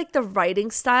just like the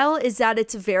writing style is that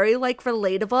it's very like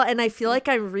relatable, and I feel like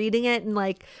I'm reading it in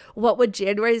like what would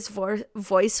January's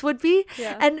voice would be.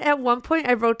 And at one point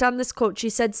I wrote down this quote. She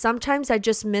said, sometimes I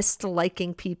just missed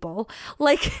liking people.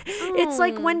 Like it's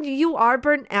like when you are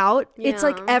burnt out, it's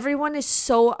like everyone is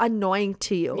so annoying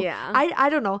to you. I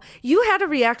don't know, you had a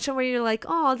reaction where you're like,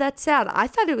 oh, that's sad. I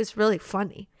thought it was really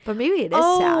funny. But maybe it is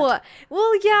sad.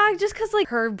 Well, yeah, just because, like,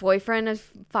 her boyfriend of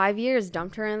 5 years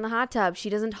dumped her in the hot tub. She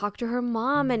doesn't talk to her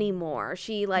mom anymore.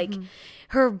 She, like,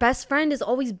 her best friend is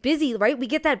always busy, right? We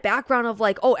get that background of,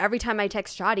 like, oh, every time I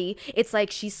text Shadi, it's like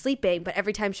she's sleeping. But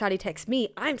every time Shadi texts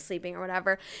me, I'm sleeping or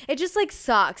whatever. It just, like,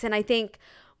 sucks. And I think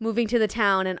moving to the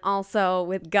town and also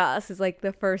with Gus is like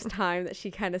the first time that she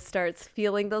kind of starts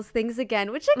feeling those things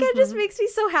again, which again just makes me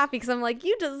so happy because I'm like,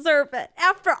 you deserve it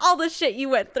after all the shit you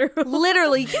went through.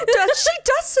 Literally, she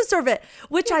does deserve it,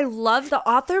 which I love. The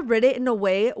author wrote it in a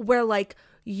way where like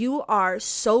you are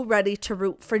so ready to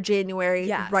root for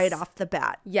January right off the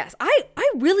bat. Yes, I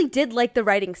really did like the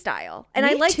writing style, and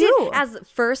I liked it as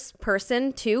first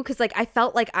person too, because like I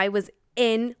felt like I was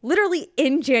literally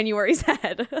in January's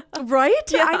head. Right?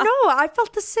 Yeah. I know. I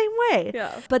felt the same way.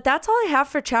 Yeah. But that's all I have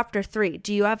for chapter 3.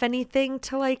 Do you have anything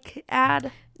to like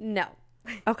add? No.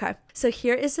 Okay. So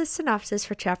here is the synopsis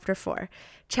for chapter 4.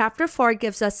 Chapter 4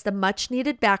 gives us the much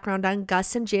needed background on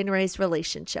Gus and January's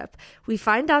relationship. We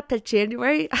find out that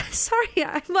January, sorry,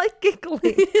 I'm like giggling.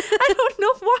 I don't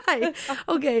know why.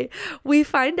 Okay. We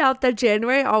find out that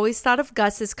January always thought of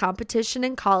Gus as competition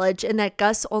in college and that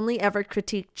Gus only ever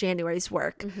critiqued January's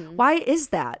work. Why is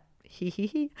that?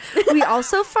 We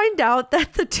also find out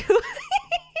that the two,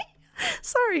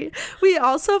 we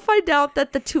also find out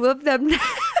that the two of them,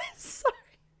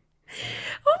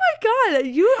 oh my God,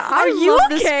 are you okay?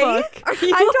 This book. Are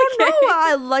you I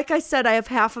don't know. Like I said, I have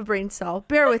half a brain cell.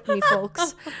 Bear with me,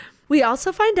 folks. We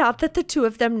also find out that the two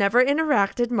of them never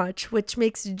interacted much, which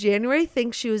makes January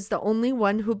think she was the only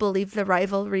one who believed the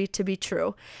rivalry to be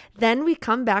true. Then we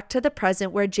come back to the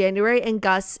present where January and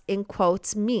Gus, in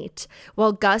quotes, meet,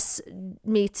 while Gus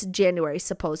meets January,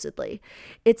 supposedly.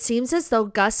 It seems as though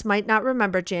Gus might not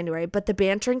remember January, but the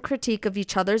banter and critique of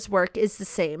each other's work is the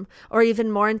same, or even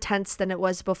more intense than it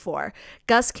was before.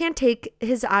 Gus can't take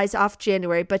his eyes off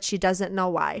January, but she doesn't know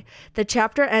why. The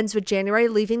chapter ends with January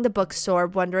leaving the bookstore,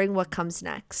 wondering what comes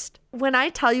next. When I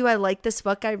tell you I like this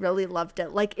book, I really loved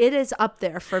it. Like, it is up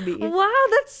there for me. Wow,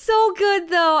 that's so good,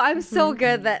 though. I'm so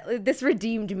good that this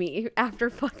redeemed me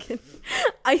after fucking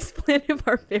Ice Planet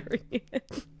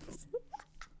Barbarians.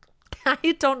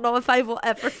 I don't know if I will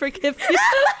ever forgive you.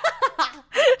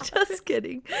 Just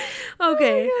kidding.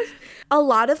 Okay. Oh, a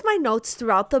lot of my notes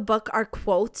throughout the book are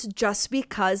quotes just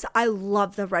because I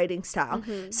love the writing style.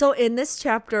 So in this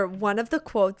chapter, one of the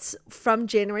quotes from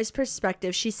January's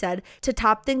perspective, she said, to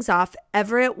top things off,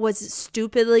 Everett was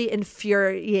stupidly,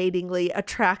 infuriatingly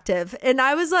attractive. And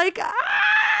I was like,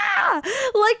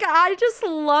 Like, I just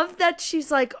love that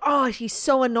she's like, oh, he's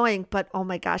so annoying, but oh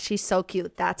my gosh, he's so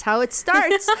cute. That's how it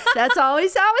starts. That's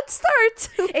always how it starts.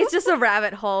 It's just a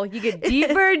rabbit hole. You get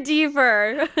deeper,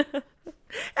 deeper.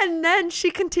 And then she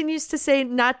continues to say,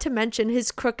 not to mention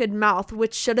his crooked mouth,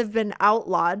 which should have been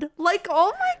outlawed. Like,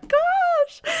 oh my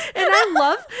gosh. And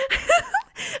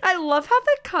I love how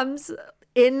that comes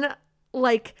in,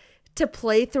 like, to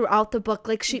play throughout the book.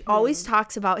 Like, she always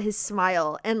talks about his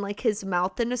smile and like his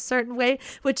mouth in a certain way,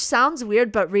 which sounds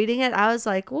weird, but reading it, I was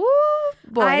like, ooh,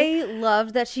 boy. I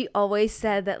loved that she always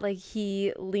said that like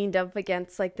he leaned up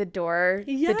against like the door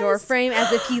frame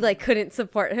as if he like couldn't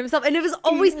support himself, and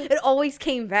it always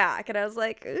came back, and I was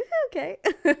like, okay.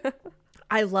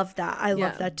 I love that. I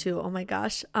love that too. Oh my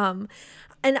gosh.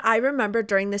 And I remember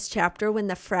during this chapter when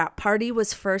the frat party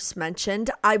was first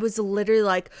mentioned, I was literally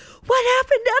like, what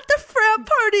happened at the frat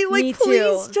party? Like, Me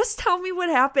please too. just tell me what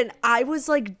happened. I was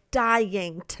like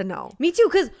dying to know. Me too,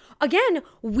 because again,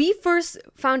 we first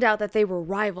found out that they were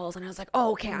rivals, and I was like,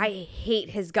 oh, okay, I hate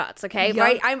his guts, okay? Yep.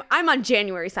 Right? I'm on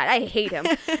January's side. I hate him.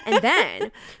 And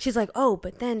then she's like, oh,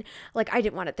 but then, like, I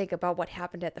didn't want to think about what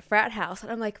happened at the frat house.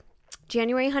 And I'm like,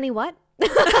 January, honey, what?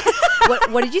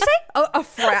 What did you say? A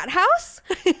frat house?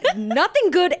 Nothing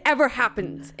good ever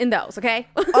happens in those, okay?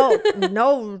 Oh,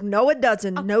 no, it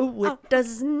doesn't. No, it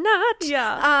does not.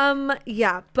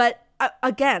 Yeah. But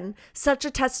again, such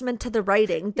a testament to the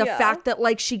writing. The fact that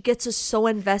like she gets us so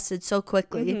invested so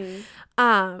quickly.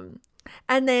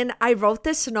 And then I wrote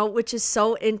this note, which is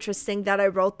so interesting that I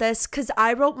wrote this because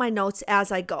I wrote my notes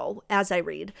as I go, as I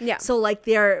read. Yeah. So like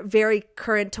they're very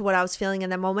current to what I was feeling in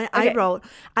the moment. Okay. I wrote,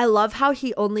 I love how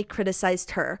he only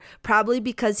criticized her, probably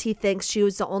because he thinks she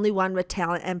was the only one with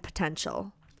talent and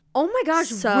potential. Oh my gosh,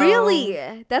 So,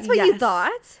 really? That's what you yes.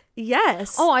 thought?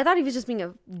 Yes. Oh, I thought he was just being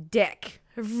a dick.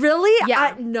 Really?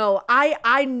 Yeah.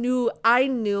 I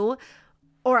knew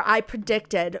or I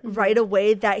predicted right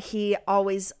away that he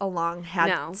always along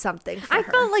had something for I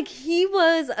her. felt like he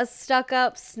was a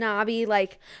stuck-up, snobby,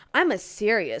 like, I'm a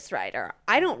serious writer.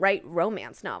 I don't write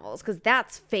romance novels because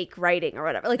that's fake writing or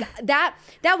whatever. Like, that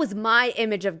was my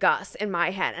image of Gus in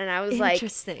my head. And I was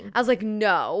Interesting.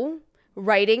 no,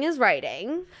 writing is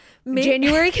writing.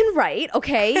 January can write,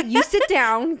 okay? You sit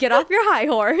down, get off your high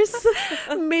horse.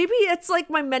 Maybe it's like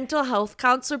my mental health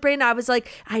counselor brain. I was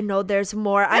like, I know there's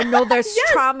more. I know there's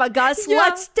trauma, Gus. Yeah.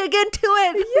 Let's dig into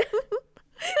it.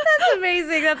 That's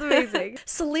amazing. That's amazing.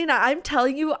 Selena, I'm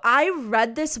telling you, I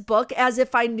read this book as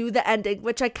if I knew the ending,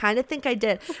 which I kind of think I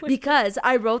did because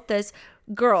I wrote this.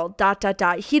 Girl, ...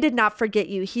 He did not forget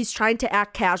you. He's trying to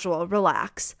act casual.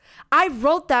 Relax. I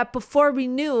wrote that before we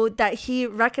knew that he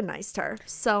recognized her.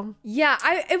 So yeah,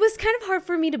 it was kind of hard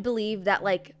for me to believe that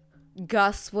like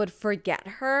Gus would forget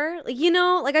her. Like, you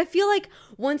know, like I feel like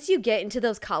once you get into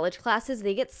those college classes,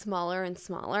 they get smaller and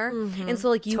smaller. And so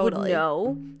like you would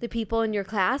know the people in your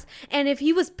class. And if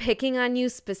he was picking on you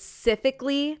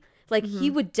specifically, like he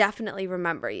would definitely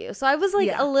remember you. So I was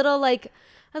like a little like,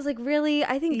 I was like, really?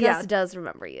 I think Gus does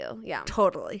remember you. Yeah.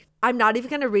 Totally. I'm not even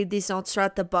going to read these notes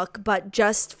throughout the book, but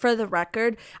just for the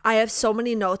record, I have so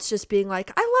many notes just being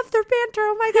like, I love their banter.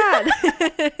 Oh my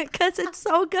God. Because it's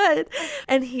so good.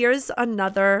 And here's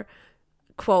another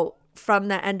quote from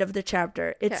the end of the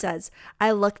chapter. It says,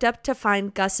 I looked up to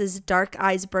find Gus's dark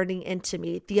eyes burning into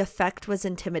me. The effect was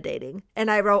intimidating.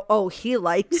 And I wrote, oh, he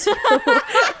likes you.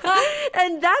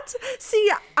 And that's,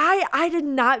 see, I did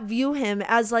not view him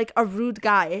as like a rude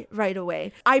guy right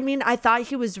away. I mean, I thought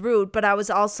he was rude, but I was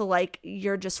also like,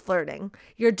 you're just flirting.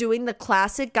 You're doing the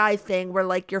classic guy thing where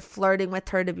like you're flirting with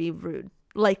her to be rude.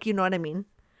 Like, you know what I mean?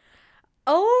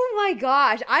 Oh my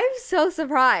gosh. I'm so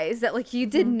surprised that like you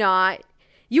did not.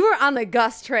 You were on the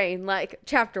Gus train, like,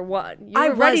 chapter 1. You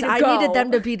were ready to go. I needed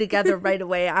them to be together right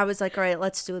away. I was like, all right,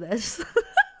 let's do this.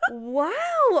 Wow.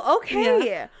 Okay.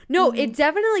 Yeah. No, it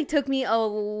definitely took me a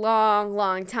long,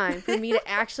 long time for me to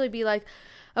actually be like,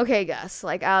 okay, Gus,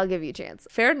 like, I'll give you a chance.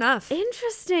 Fair enough.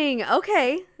 Interesting.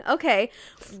 Okay.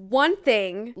 One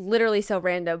thing, literally so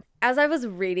random. As I was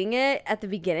reading it at the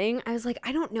beginning, I was like,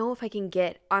 I don't know if I can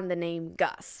get on the name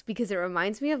Gus because it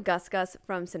reminds me of Gus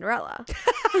from Cinderella.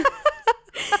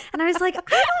 And I was like,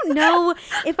 I don't know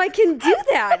if I can do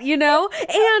that, you know?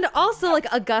 And also,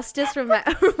 like, Augustus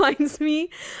reminds me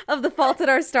of The Fault in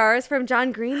Our Stars from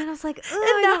John Green. And I was like,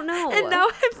 I don't know. And now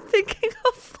I'm thinking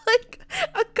of, like,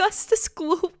 Augustus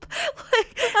Gloop.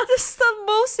 Like, this is the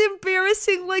most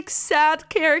embarrassing, like, sad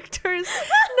characters.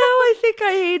 Now I think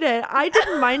I hate it. I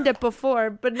didn't mind it before,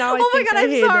 but now I think I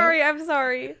hate it. I'm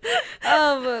sorry.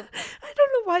 I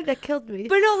don't know why that killed me.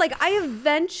 But no, like, I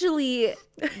eventually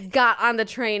got on the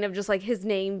train of of just like his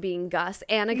name being Gus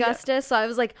and Augustus. So I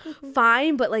was like,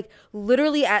 fine. But like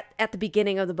literally at the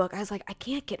beginning of the book, I was like, I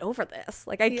can't get over this.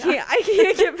 Like I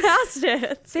can't get past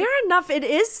it. Fair enough. It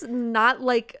is not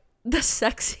like the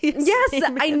sexiest. Yes,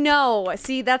 name. I know.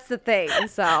 See, that's the thing.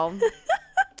 So,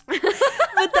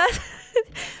 But that's,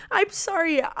 I'm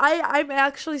sorry. I'm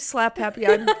actually slap happy.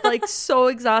 I'm like so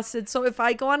exhausted. So if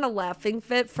I go on a laughing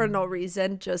fit for no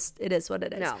reason, just it is what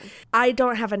it is. No. I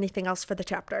don't have anything else for the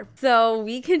chapter. So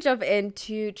we can jump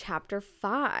into chapter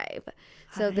 5.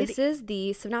 So Alrighty. this is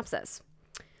the synopsis.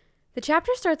 The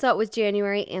chapter starts out with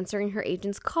January answering her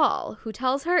agent's call, who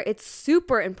tells her it's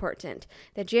super important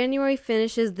that January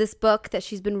finishes this book that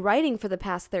she's been writing for the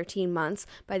past 13 months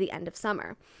by the end of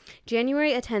summer.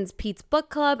 January attends Pete's book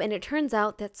club, and it turns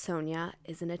out that Sonia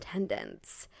is in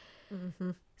attendance.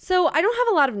 Mm-hmm. So I don't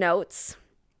have a lot of notes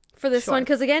for this one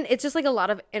because, again, it's just like a lot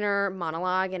of inner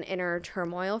monologue and inner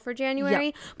turmoil for January.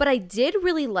 Yep. But I did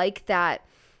really like that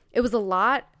it was a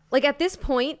lot, like at this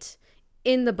point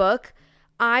in the book,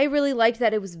 I really liked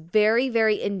that it was very,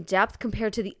 very in-depth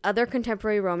compared to the other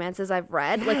contemporary romances I've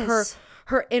read. Yes. Like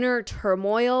her inner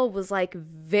turmoil was like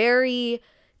very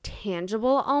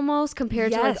tangible almost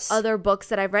compared to like other books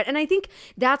that I've read. And I think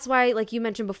that's why, like you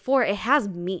mentioned before, it has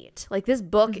meat. Like this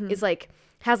book is like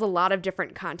has a lot of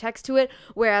different context to it,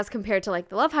 whereas compared to like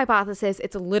The Love Hypothesis,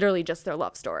 it's literally just their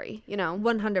love story, you know?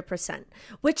 100%.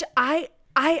 Which I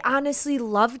honestly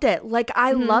loved it. Like,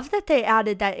 I love that they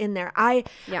added that in there. I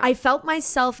felt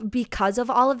myself, because of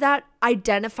all of that,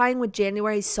 identifying with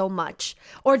January so much.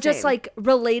 Or just, like,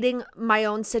 relating my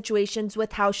own situations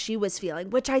with how she was feeling,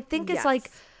 which I think is,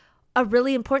 like, a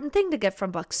really important thing to get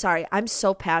from books. Sorry, I'm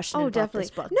so passionate about this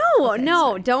book.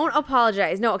 No, don't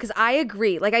apologize. No, because I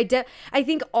agree. Like I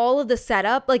think all of the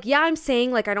setup, like I'm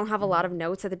saying like I don't have a lot of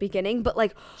notes at the beginning, but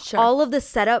like all of the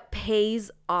setup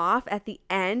pays off at the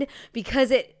end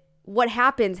because what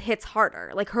happens hits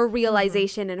harder. Like her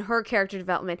realization and her character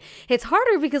development hits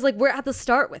harder because like we're at the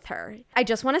start with her. I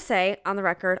just want to say on the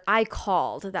record, I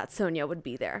called that Sonia would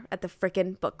be there at the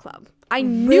freaking book club. I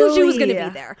knew she was going to be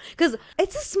there because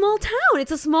it's a small town.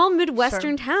 It's a small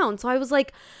Midwestern town. So I was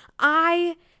like,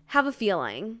 I have a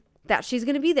feeling that she's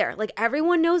going to be there. Like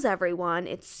everyone knows everyone.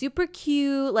 It's super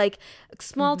cute, like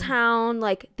small town,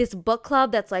 like this book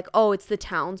club that's like, oh, it's the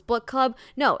town's book club.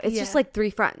 No, it's just like 3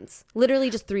 friends, literally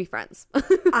just 3 friends.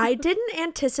 I didn't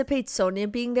anticipate Sonia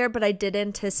being there, but I did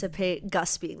anticipate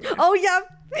Gus being there. Oh yeah.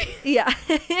 Yeah.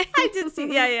 I did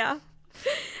see. Yeah.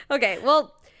 Okay.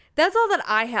 Well, that's all that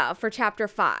I have for chapter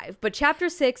 5, but chapter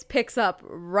 6 picks up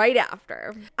right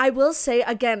after. I will say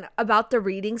again about the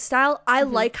reading style, I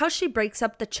like how she breaks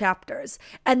up the chapters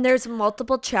and there's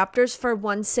multiple chapters for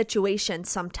one situation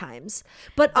sometimes.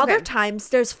 But other times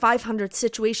there's 500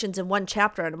 situations in one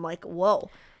chapter and I'm like, whoa,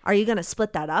 are you going to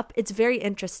split that up? It's very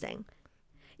interesting.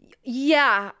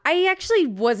 Yeah, I actually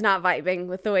was not vibing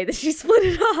with the way that she split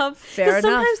it up. Fair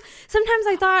enough. Sometimes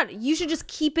I thought you should just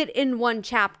keep it in one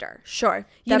chapter. Sure,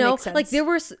 that makes sense. Like there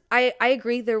was, I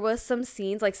agree, there was some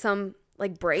scenes, like some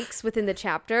like breaks within the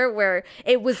chapter where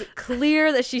it was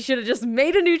clear that she should have just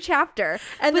made a new chapter.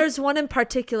 And there's one in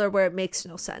particular where it makes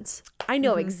no sense. I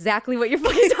know exactly what you're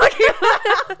fucking talking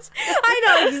about. I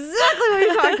know exactly what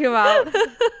you're talking about.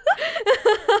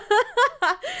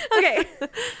 Okay.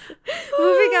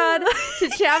 Moving on to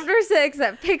chapter 6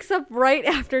 that picks up right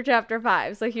after chapter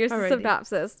 5. So here's the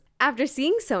synopsis. After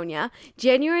seeing Sonia,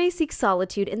 January seeks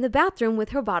solitude in the bathroom with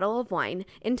her bottle of wine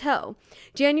in tow.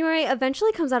 January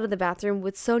eventually comes out of the bathroom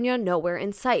with Sonia nowhere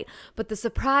in sight, but the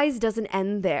surprise doesn't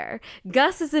end there.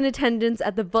 Gus is in attendance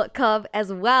at the book club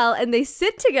as well, and they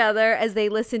sit together as they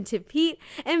listen to Pete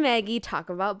and Maggie talk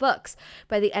about books.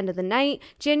 By the end of the night,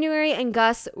 January and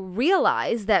Gus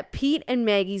realize that Pete and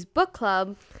Maggie's book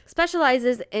club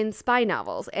specializes in spy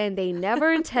novels, and they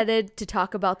never intended to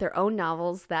talk about their own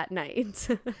novels that night.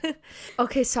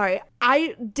 Okay, sorry.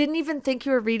 I didn't even think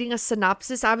you were reading a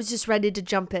synopsis. I was just ready to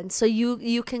jump in. So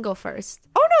you can go first.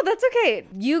 Oh, no, that's okay.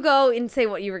 You go and say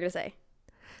what you were going to say.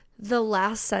 The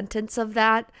last sentence of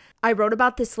that, I wrote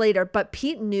about this later, but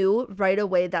Pete knew right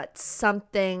away that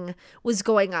something was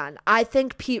going on. I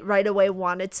think Pete right away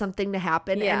wanted something to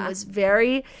happen and was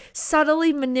very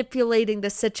subtly manipulating the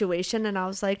situation. And I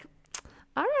was like,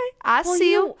 all right, I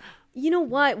see you. You know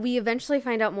what? We eventually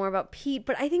find out more about Pete,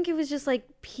 but I think it was just like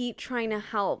Pete trying to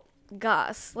help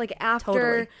Gus, like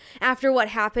after what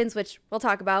happens, which we'll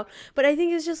talk about. But I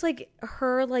think it's just like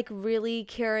her like really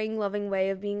caring, loving way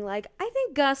of being like, I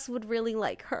think Gus would really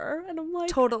like her. And I'm like,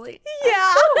 totally. Yeah.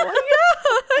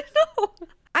 I know.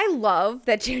 I love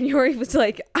that January was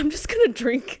like, I'm just gonna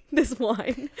drink this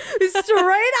wine straight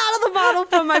out of the bottle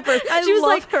from my purse. She was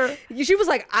like, her. She was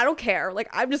like, I don't care. Like,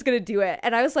 I'm just gonna do it.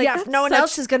 And I was like, Yeah, if no one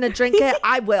else is gonna drink it,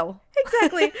 I will.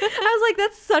 Exactly. I was like,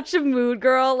 that's such a mood,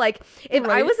 girl. Like, if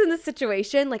I was in this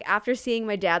situation, like after seeing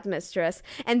my dad's mistress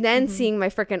and then seeing my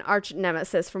freaking arch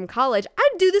nemesis from college,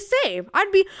 I'd do the same.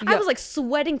 I was like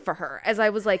sweating for her as I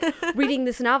was like reading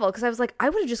this novel, because I was like, I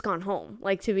would have just gone home,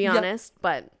 like, to be honest,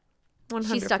 but 100%.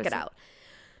 She stuck it out.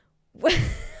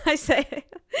 I say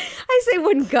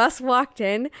when Gus walked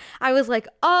in, I was like,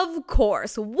 of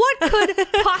course, what could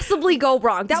possibly go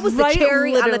wrong? That was the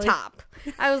cherry on the top.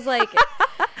 I was like,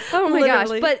 oh my gosh.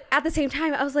 But at the same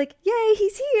time, I was like, yay,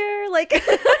 he's here. Like,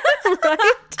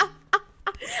 right?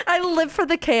 I live for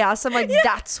the chaos. I'm like,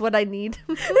 that's what I need.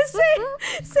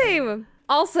 Same.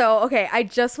 Also, okay, I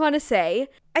just want to say,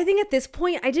 I think at this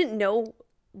point, I didn't know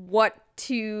what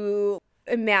to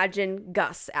imagine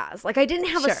Gus as. Like, I didn't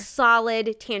have a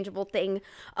solid, tangible thing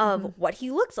of what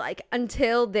he looks like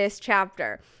until this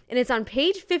chapter. And it's on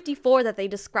page 54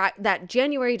 that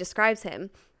January describes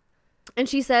him. And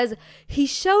she says, he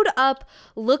showed up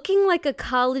looking like a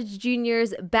college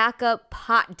junior's backup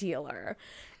pot dealer.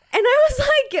 And I was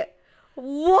like,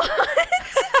 what?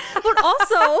 but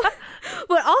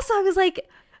also I was like,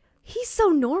 he's so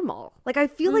normal. Like, I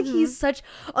feel like he's such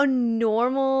a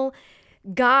normal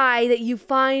guy that you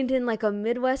find in like a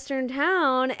Midwestern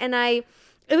town. And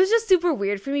it was just super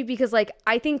weird for me, because like,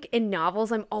 I think in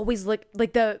novels, I'm always like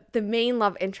the main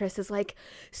love interest is like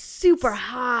super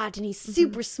hot and he's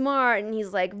super smart and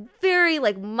he's like very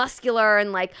like muscular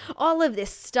and like all of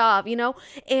this stuff, you know?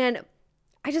 And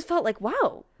I just felt like,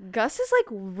 wow, Gus is like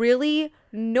really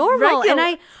normal.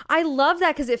 And I love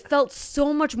that, because it felt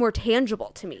so much more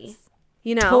tangible to me.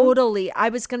 You know? Totally. I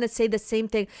was going to say the same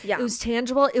thing. Yeah. It was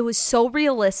tangible. It was so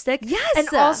realistic. Yes. And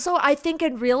also, I think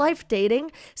in real life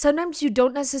dating, sometimes you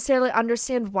don't necessarily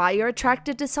understand why you're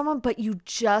attracted to someone, but you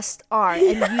just are.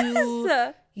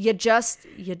 And you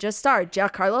just are.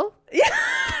 Jack Harlow?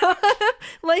 Yeah.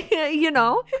 Like, you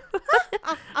know?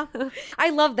 I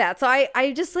love that. So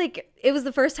I just like, it was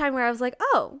the first time where I was like,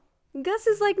 oh, Gus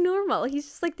is like normal. He's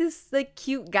just like this like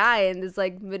cute guy in this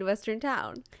like Midwestern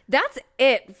town. That's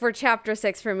it for chapter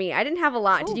 6 for me. I didn't have a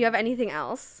lot. Did you have anything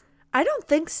else? I don't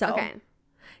think so. Okay.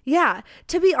 Yeah.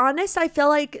 To be honest, I feel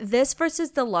like this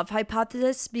versus the love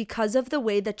hypothesis, because of the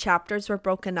way the chapters were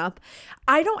broken up,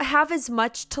 I don't have as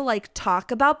much to like talk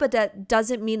about, but that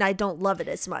doesn't mean I don't love it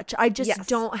as much. I just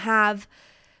don't have,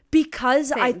 because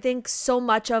Same. I think so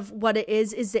much of what it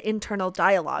is the internal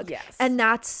dialogue. Yes. And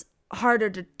that's harder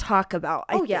to talk about,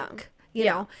 I think. You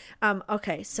know?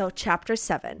 Okay, so chapter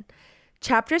 7.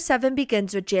 Chapter 7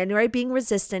 begins with January being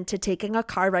resistant to taking a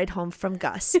car ride home from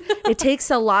Gus. It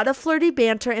takes a lot of flirty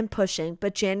banter and pushing,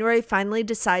 but January finally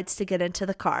decides to get into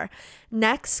the car.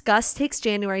 Next, Gus takes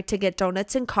January to get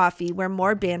donuts and coffee, where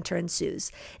more banter ensues.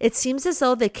 It seems as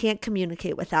though they can't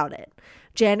communicate without it.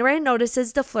 January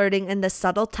notices the flirting and the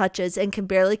subtle touches and can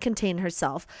barely contain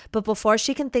herself, but before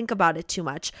she can think about it too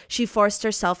much, she forced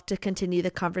herself to continue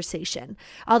the conversation.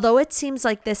 Although it seems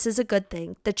like this is a good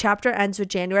thing, the chapter ends with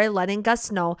January letting Gus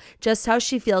know just how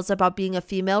she feels about being a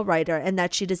female writer and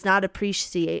that she does not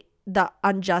appreciate the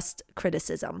unjust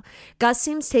criticism. Gus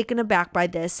seems taken aback by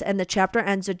this, and the chapter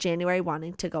ends with January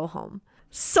wanting to go home.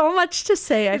 So much to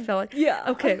say, I feel like. Yeah.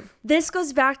 Okay. This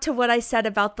goes back to what I said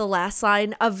about the last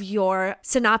line of your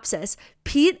synopsis.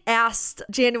 Pete asked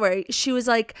January, she was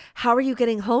like, how are you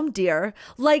getting home, dear?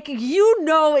 Like, you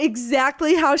know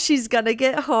exactly how she's gonna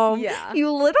get home. Yeah.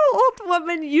 You little old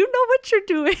woman, you know what you're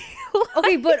doing.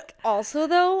 Okay, but also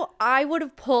though, I would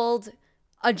have pulled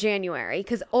a January,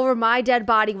 because over my dead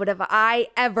body would have I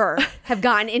ever have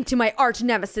gotten into my arch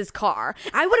nemesis car.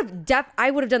 I would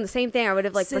have done the same thing. I would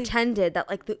have like pretended that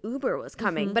like the Uber was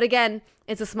coming. But again,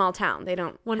 it's a small town. They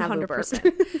don't 100%. Have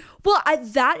Ubers. Well,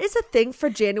 that is a thing for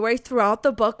January throughout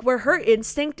the book, where her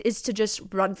instinct is to just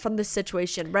run from the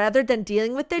situation rather than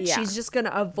dealing with it. Yeah. She's just going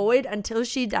to avoid until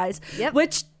she dies,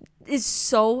 which is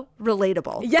so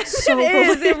relatable. Yes, so it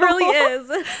is. relatable. It really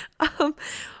is.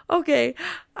 Okay.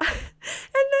 And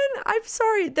then, I'm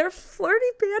sorry, their flirty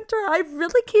banter, I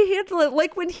really can't handle it.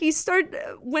 Like when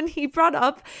he brought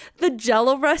up the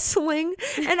Jello wrestling,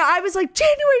 and I was like,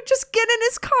 January, just get in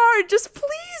his car. Just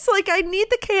please. Like, I need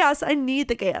the chaos.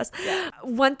 Yeah.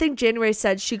 One thing January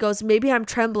said, she goes, maybe I'm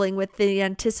trembling with the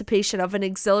anticipation of an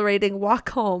exhilarating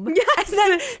walk home. Yes. And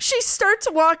then she starts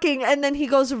walking, and then he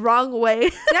goes wrong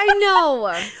way. I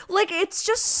know. Like, it's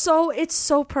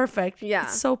so perfect. Yeah.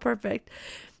 It's so perfect.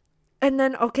 And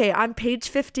then, okay, on page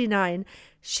 59,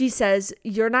 she says,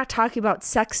 "You're not talking about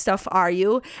sex stuff, are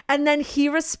you?" And then he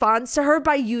responds to her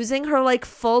by using her like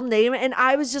full name. And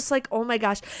I was just like, oh my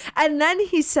gosh. And then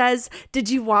he says, "Did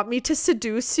you want me to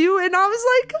seduce you?" And I was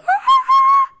like,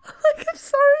 like,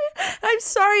 I'm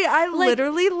sorry. I like,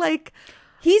 literally like,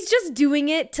 he's just doing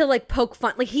it to like poke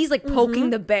fun. Like he's like poking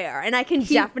the bear. And I can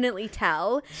definitely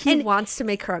tell. He wants to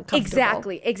make her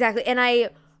uncomfortable. Exactly. And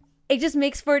it just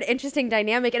makes for an interesting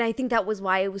dynamic. And I think that was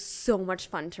why it was so much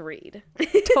fun to read.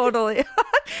 Totally.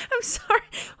 I'm sorry.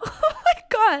 Oh my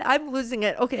God. I'm losing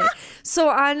it. Okay. So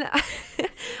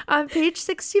on page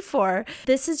 64,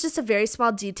 this is just a very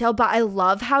small detail, but I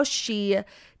love how she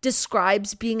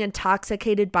describes being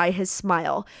intoxicated by his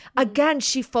smile. Again,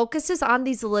 she focuses on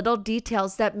these little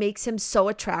details that makes him so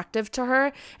attractive to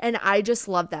her. And I just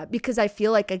love that because I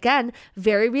feel like, again,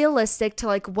 very realistic to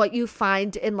like what you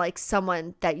find in like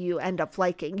someone that you end up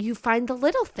liking. You find the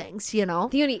little things, you know?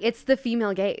 Theone, it's the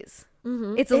female gaze.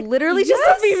 It's literally just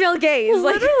a female gaze.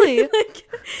 Literally. Like,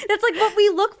 that's like what we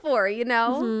look for, you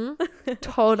know?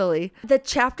 Totally. The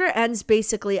chapter ends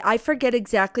basically, I forget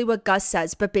exactly what Gus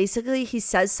says, but basically he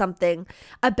says something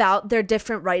about their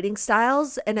different writing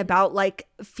styles and about like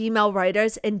female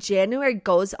writers, and January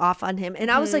goes off on him.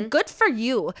 And I was like, good for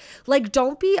you. Like,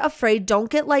 don't be afraid. Don't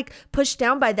get like pushed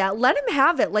down by that. Let him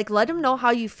have it. Like, let him know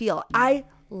how you feel. I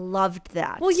loved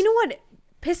that. Well, you know what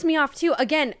pissed me off too?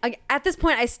 Again, at this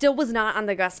point, I still was not on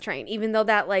the Gus train, even though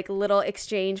that like little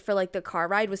exchange for like the car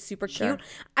ride was super cute.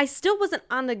 I still wasn't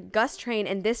on the Gus train,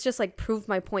 and this just like proved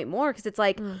my point more because it's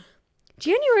like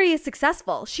January is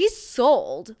successful. She's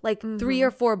sold like 3 or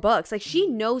 4 books. Like she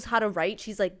knows how to write.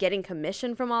 She's like getting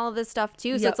commission from all of this stuff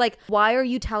too. So it's like, why are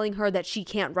you telling her that she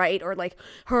can't write, or like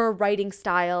her writing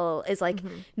style is like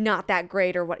not that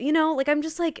great, or what, you know? Like I'm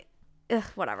just like, ugh,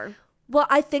 whatever. Well,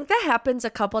 I think that happens a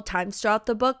couple times throughout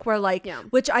the book where like,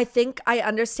 which I think I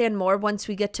understand more once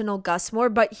we get to know Gus more,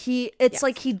 but it's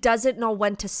like he doesn't know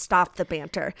when to stop the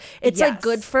banter. It's like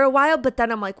good for a while, but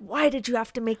then I'm like, why did you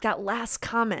have to make that last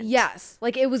comment? Yes.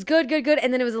 Like it was good.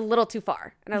 And then it was a little too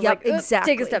far. And I was like,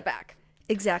 exactly. Take a step back.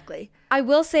 Exactly. I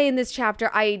will say in this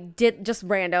chapter, I did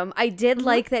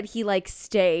like that he like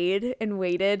stayed and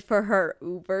waited for her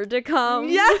Uber to come.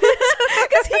 Yes.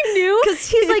 Because he knew. Because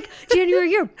he's like, January,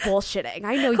 you're bullshitting.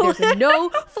 I know there's no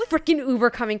freaking Uber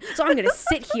coming. So I'm going to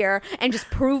sit here and just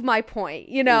prove my point.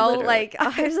 You know, literally. Like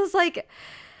I was just like,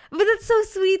 but that's so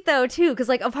sweet though, too. Because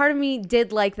like a part of me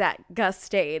did like that Gus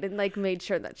stayed and like made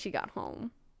sure that she got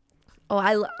home. Oh,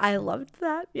 I loved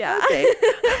that. Yeah.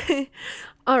 Okay.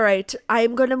 All right.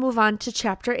 I'm going to move on to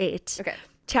chapter 8. Okay.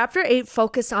 Chapter 8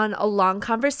 focused on a long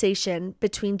conversation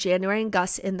between January and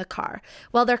Gus in the car.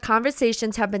 While their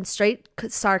conversations have been straight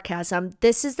sarcasm,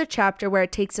 this is the chapter where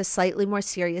it takes a slightly more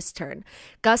serious turn.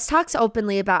 Gus talks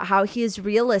openly about how he is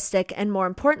realistic and, more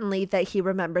importantly, that he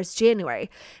remembers January.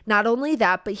 Not only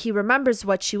that, but he remembers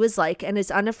what she was like and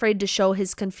is unafraid to show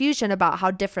his confusion about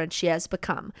how different she has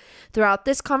become. Throughout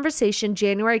this conversation,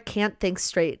 January can't think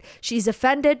straight. She's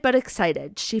offended but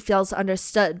excited. She feels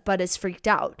understood but is freaked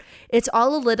out. It's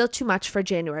all a little too much for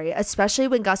January, especially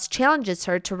when Gus challenges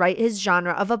her to write his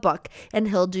genre of a book, and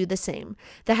he'll do the same.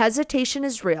 The hesitation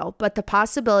is real, but the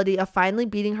possibility of finally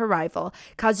beating her rival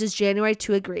causes January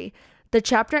to agree. The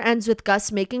chapter ends with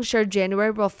Gus making sure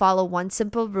January will follow one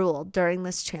simple rule during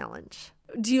this challenge.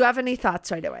 Do you have any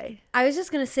thoughts right away? I was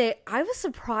just going to say, I was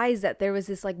surprised that there was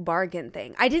this like bargain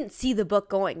thing. I didn't see the book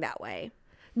going that way.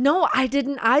 No, I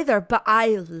didn't either, but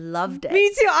I loved it. Me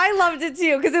too. I loved it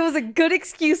too because it was a good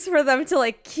excuse for them to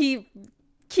like keep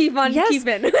on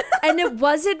keeping. And it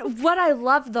wasn't, what I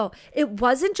love though, it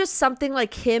wasn't just something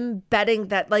like him betting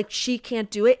that like she can't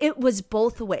do it. It was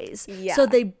both ways. Yeah. So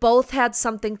they both had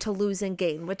something to lose and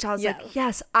gain, which I was like,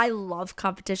 yes, I love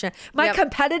competition. My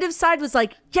competitive side was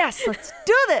like, yes, let's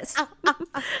do this.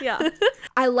 Yeah.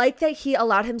 I like that he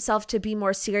allowed himself to be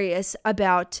more serious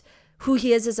about who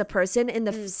he is as a person in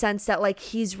the sense that like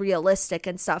he's realistic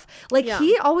and stuff. Like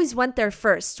he always went there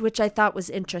first, which I thought was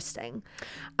interesting.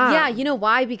 Yeah, you know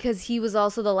why? Because he was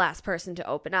also the last person to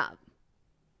open up.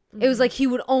 It was like he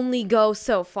would only go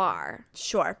so far.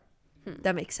 Sure.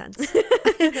 That makes sense.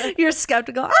 You're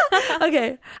skeptical.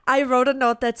 Okay. I wrote a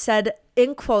note that said,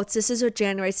 in quotes, this is what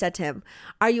January said to him.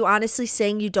 Are you honestly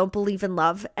saying you don't believe in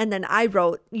love? And then I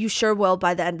wrote, you sure will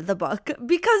by the end of the book.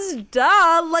 Because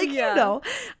duh, like, you know.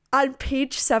 On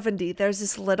page 70, there's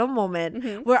this little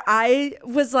moment where I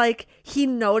was like, he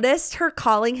noticed her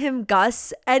calling him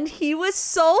Gus and he was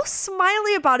so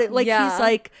smiley about it. Like, he's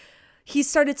like, he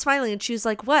started smiling and she was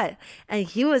like, what? And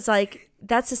he was like,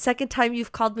 that's the second time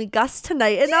you've called me Gus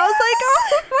tonight. And I was like,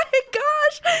 oh my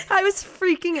gosh. I was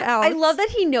freaking out. I love that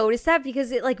he noticed that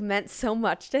because it like meant so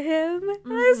much to him.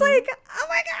 Mm-hmm. I was like, oh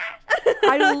my God.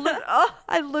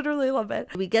 I literally love it.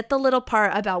 We get the little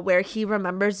part about where he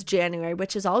remembers January,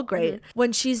 which is all great. Mm-hmm.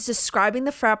 When she's describing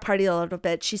the frat party a little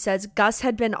bit, she says, Gus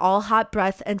had been all hot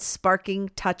breath and sparking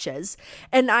touches.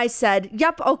 And I said,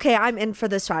 yep, okay, I'm in for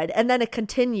this ride. And then it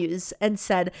continues and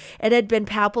said, it had been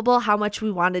palpable how much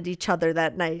we wanted each other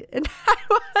that night. And I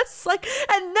was like,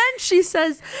 and then she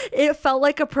says, it felt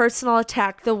like a personal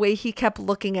attack the way he kept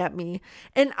looking at me.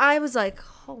 And I was like,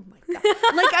 oh my God.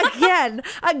 Like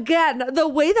again, the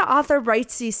way the author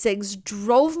writes these things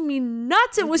drove me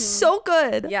nuts. It was so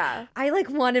good. Yeah. I like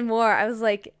wanted more. I was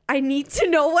like, I need to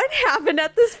know what happened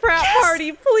at this frat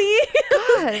party, please.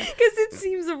 Because it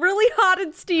seems really hot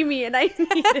and steamy and I need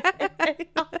it.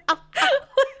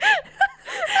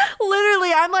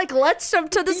 Literally, I'm like, let's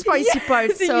jump to the spicy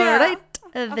parts. So, right?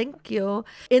 Thank you.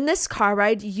 In this car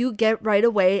ride, you get right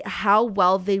away how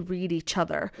well they read each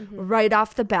other right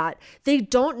off the bat. They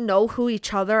don't know who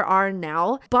each other are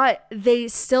now, but they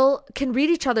still can read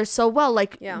each other so well.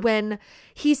 Like when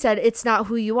he said, it's not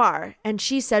who you are. And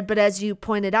she said, but as you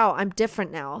pointed out, I'm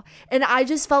different now. And I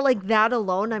just felt like that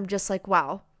alone. I'm just like,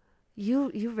 wow.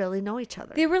 You really know each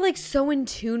other. They were like so in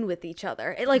tune with each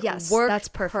other. It like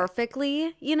worked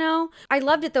perfectly, you know? I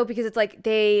loved it though because it's like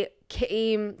they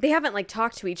haven't like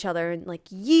talked to each other in like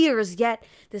years yet.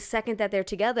 The second that they're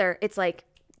together, it's like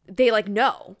they like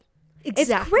know.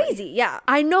 Exactly. It's crazy. Yeah.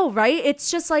 I know, right?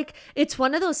 It's just like, it's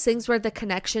one of those things where the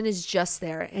connection is just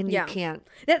there and you can't.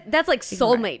 That's like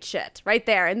soulmate shit right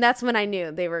there. And that's when I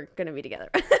knew they were going to be together.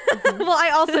 Well, I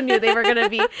also knew they were going to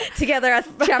be together at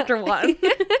chapter 1.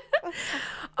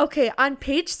 Okay, on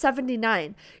page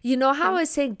 79, you know how I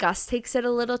was saying Gus takes it a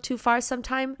little too far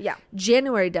sometime? Yeah.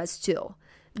 January does too.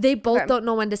 They both don't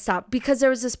know when to stop because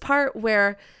there was this part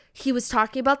where he was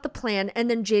talking about the plan and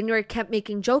then January kept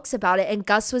making jokes about it and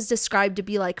Gus was described to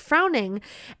be like frowning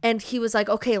and he was like,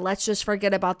 okay, let's just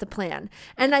forget about the plan.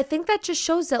 And I think that just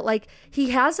shows that like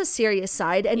he has a serious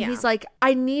side and he's like,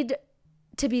 I need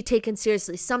to be taken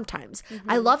seriously sometimes.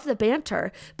 I love the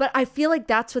banter, but I feel like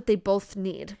that's what they both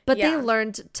need. But they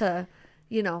learned to,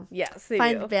 you know,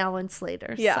 find balance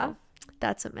later. Yeah. So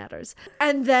that's what matters.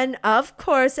 And then, of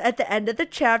course, at the end of the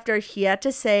chapter, he had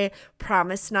to say,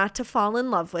 promise not to fall in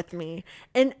love with me.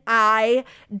 And I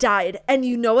died. And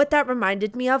you know what that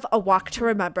reminded me of? A Walk to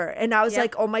Remember. And I was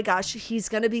like, oh my gosh, he's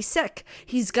going to be sick.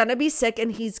 He's going to be sick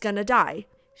and he's going to die.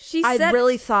 I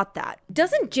really thought that.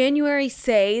 Doesn't January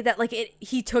say that like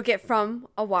he took it from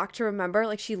A Walk to Remember?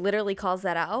 Like she literally calls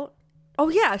that out. Oh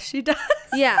yeah, she does.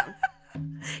 Yeah.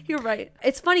 You're right.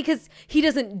 It's funny because he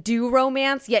doesn't do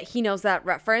romance, yet he knows that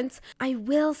reference. I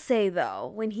will say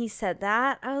though, when he said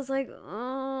that, I was like,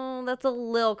 oh, that's a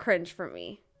little cringe for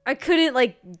me. I couldn't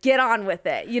like get on with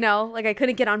it, you know? Like I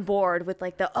couldn't get on board with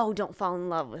like the, oh, don't fall in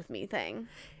love with me thing.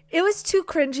 It was too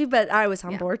cringy, but I was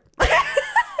on board.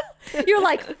 You're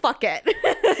like, fuck it.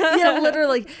 Yeah,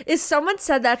 literally. If someone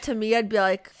said that to me, I'd be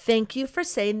like, thank you for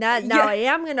saying that. Now I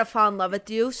am going to fall in love with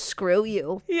you. Screw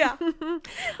you. Yeah.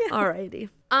 Alrighty.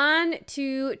 On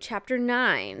to chapter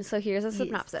 9. So here's a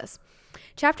synopsis.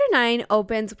 Chapter 9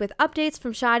 opens with updates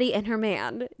from Shadi and her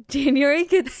man. January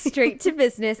gets straight to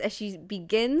business as she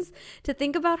begins to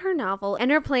think about her novel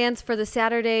and her plans for the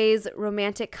Saturday's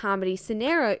romantic comedy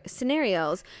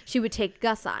scenarios she would take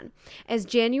Gus on. As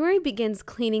January begins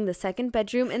cleaning the second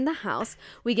bedroom in the house,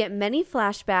 we get many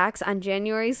flashbacks on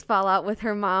January's fallout with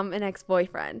her mom and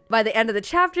ex-boyfriend. By the end of the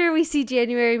chapter, we see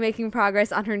January making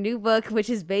progress on her new book, which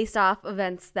is based off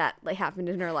events that like happened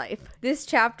in her life. This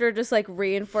chapter just like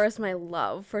reinforced my love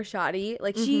for Shadi.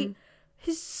 Like she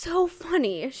is so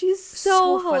funny. She's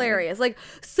so hilarious. Funny. Like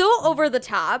so over the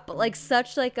top. Like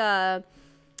such like a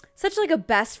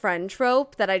best friend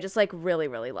trope that I just like really,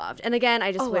 really loved. And again,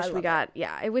 I just wish we got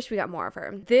I wish we got more of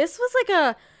her. This was like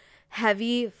a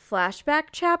heavy flashback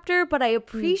chapter, but I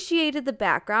appreciated the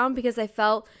background because I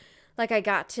felt like I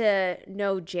got to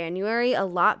know January a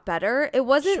lot better. It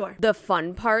wasn't the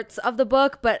fun parts of the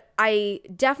book, but I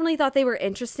definitely thought they were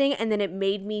interesting, and then it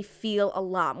made me feel a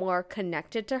lot more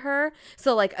connected to her.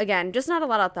 So like again, just not a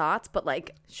lot of thoughts, but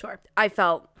like I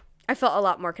felt a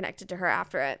lot more connected to her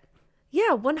after it.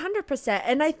 Yeah, 100%.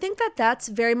 And I think that that's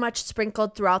very much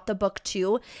sprinkled throughout the book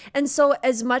too. And so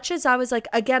as much as I was like,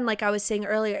 again, like I was saying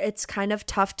earlier, it's kind of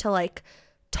tough to like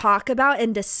talk about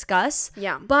and discuss.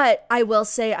 Yeah. But I will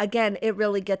say, again, it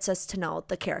really gets us to know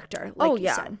the character, like you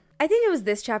said. I think it was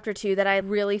this chapter, too, that I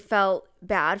really felt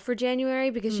bad for January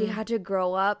because she had to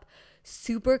grow up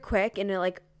super quick in,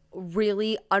 like,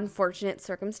 really unfortunate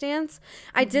circumstance.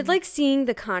 I did like seeing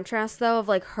the contrast though of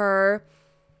like her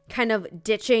kind of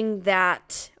ditching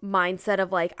that mindset of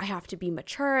like, I have to be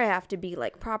mature, I have to be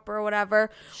like proper or whatever,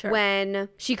 when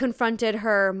she confronted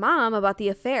her mom about the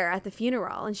affair at the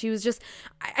funeral. And she was just,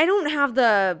 I don't have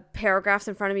the paragraphs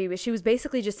in front of me, but she was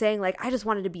basically just saying like, I just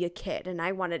wanted to be a kid and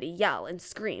I wanted to yell and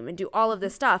scream and do all of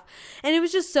this stuff. And it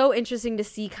was just so interesting to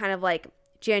see kind of like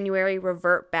January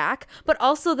revert back, but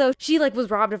also though she like was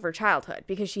robbed of her childhood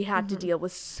because she had to deal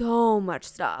with so much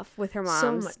stuff with her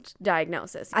mom's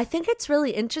diagnosis. I think it's really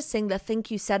interesting the thing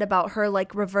you said about her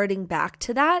like reverting back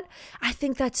to that. I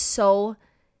think that's so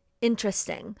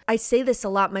interesting. I say this a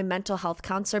lot, my mental health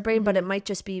counselor brain, but it might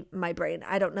just be my brain.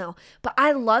 I don't know. But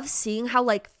I love seeing how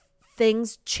like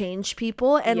things change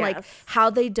people and like how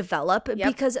they develop,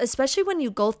 because especially when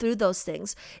you go through those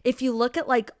things, if you look at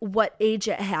like what age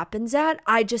it happens at,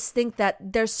 I just think that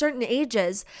there's certain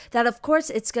ages that of course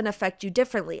it's going to affect you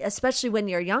differently, especially when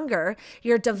you're younger.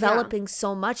 You're developing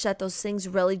so much that those things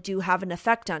really do have an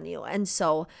effect on you. And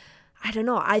so I don't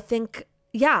know, I think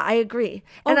I agree.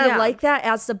 And I like that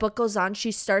as the book goes on,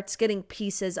 she starts getting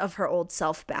pieces of her old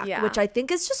self back, which I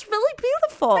think is just really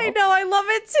beautiful. I know, I love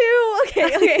it too.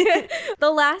 Okay.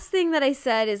 The last thing that I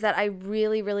said is that I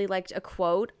really, really liked a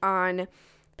quote on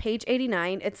page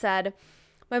 89. It said,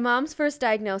 "My mom's first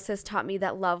diagnosis taught me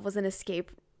that love was an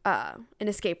escape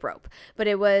rope, but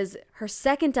it was her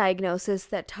second diagnosis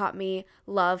that taught me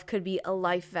love could be a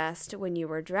life vest when you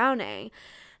were drowning."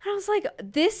 And I was like,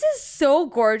 this is so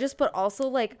gorgeous, but also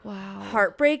like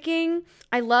heartbreaking.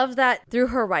 I love that through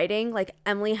her writing, like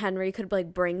Emily Henry could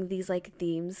like bring these like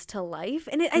themes to life.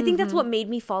 And I think that's what made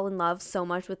me fall in love so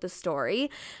much with the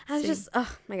story. I was just,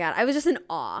 oh my God, I was just in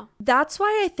awe. That's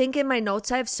why I think in my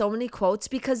notes I have so many quotes,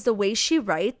 because the way she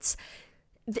writes,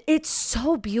 it's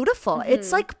so beautiful.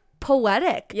 It's like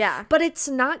poetic. Yeah. But it's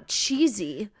not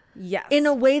cheesy. Yes. In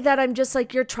a way that I'm just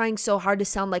like, you're trying so hard to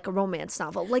sound like a romance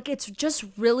novel. Like, it's just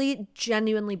really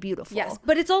genuinely beautiful. Yes.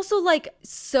 But it's also like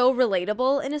so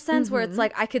relatable in a sense where it's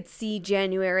like I could see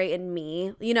January in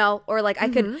me, you know, or like I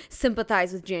could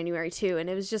sympathize with January too. And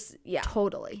it was just,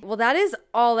 Totally. Well, that is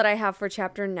all that I have for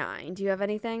chapter 9. Do you have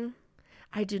anything?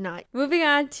 I do not. Moving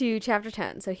on to chapter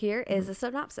 10. So here is a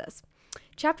synopsis.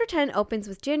 Chapter 10 opens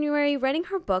with January writing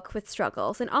her book with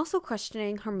struggles and also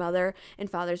questioning her mother and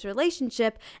father's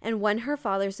relationship and when her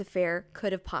father's affair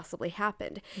could have possibly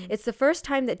happened. It's the first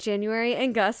time that January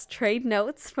and Gus trade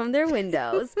notes from their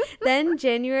windows. Then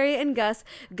January and Gus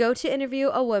go to interview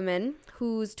a woman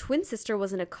whose twin sister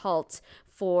was in a cult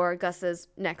for Gus's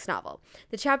next novel.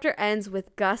 The chapter ends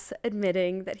with Gus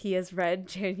admitting that he has read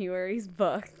January's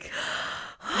book.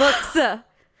 Books,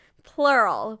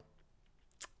 plural.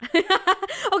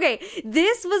 Okay,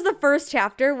 this was the first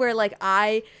chapter where like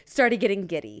I started getting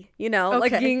giddy, you know,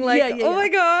 like being like, oh my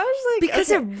gosh, like, because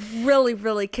it really,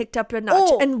 really kicked up a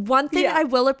notch. And one thing I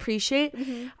will appreciate,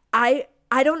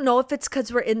 I don't know if it's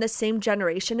because we're in the same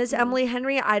generation as Emily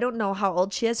Henry. I don't know how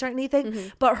old she is or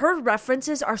anything, but her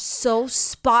references are so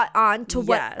spot on to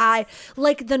what I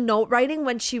like. The note writing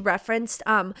when she referenced,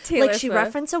 like she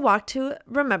referenced A Walk to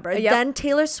Remember, then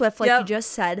Taylor Swift, like you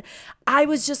just said. I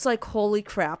was just like, holy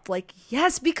crap, like,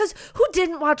 yes, because who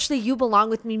didn't watch the You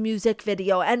Belong With Me music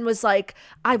video and was like,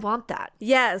 I want that.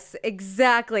 Yes,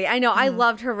 exactly. I know. I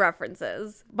loved her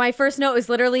references. My first note is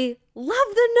literally, love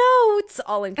the notes,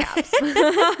 all in caps. Because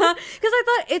I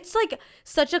thought it's like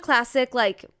such a classic,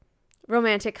 like,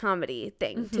 romantic comedy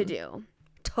thing to do.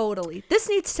 Totally. This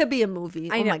needs to be a movie.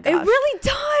 I know. Oh my gosh. It really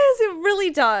does. It really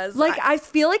does. Like, I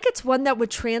feel like it's one that would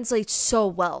translate so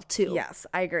well, too. Yes,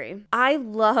 I agree. I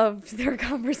loved their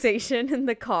conversation in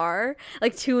the car,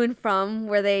 like to and from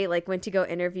where they like went to go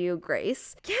interview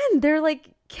Grace. Again, they're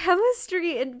like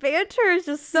chemistry and banter is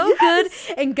just so good.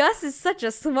 And Gus is such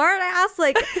a smart ass.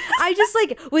 Like, I just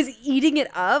like was eating it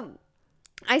up.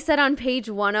 I said on page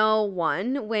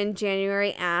 101 when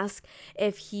January asked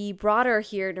if he brought her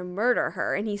here to murder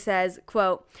her, and he says,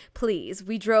 quote, "Please,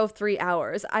 we drove 3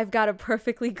 hours. I've got a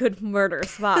perfectly good murder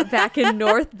spot back in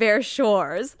North Bear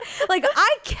Shores." Like,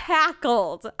 I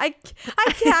cackled. I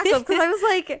cackled because I was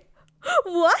like,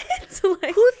 what?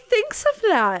 Like, who thinks of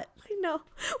that? No,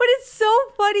 but it's so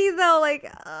funny though, like,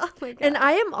 oh my God. And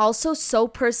I am also so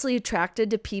personally attracted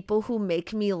to people who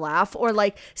make me laugh or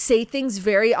like say things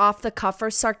very off the cuff or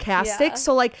sarcastic.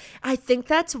 So like I think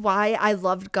that's why I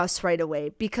loved Gus right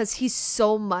away, because he's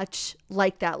so much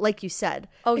like that, like you said.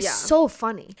 It's so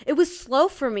funny. It was slow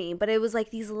for me, but it was like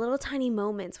these little tiny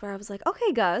moments where I was like,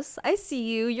 okay, Gus, I see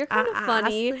you, you're kind of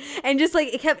funny, and just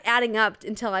like it kept adding up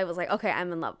until I was like, okay,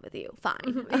 I'm in love with you,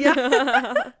 fine.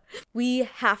 We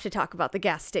have to talk about the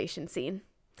gas station scene.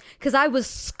 because I was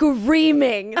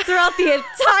screaming throughout the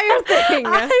entire thing.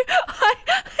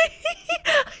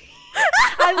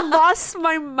 I lost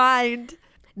my mind.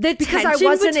 Because I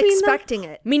wasn't expecting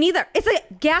it. Me neither. It's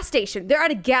a gas station. They're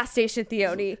at a gas station,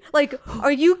 Theone. Like,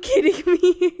 are you kidding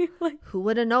me? Like, who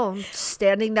would have known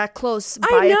standing that close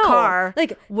by a car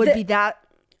would be that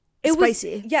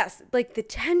spicy? Yes, like the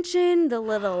tension, the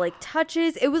little like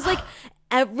touches. It was like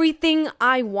everything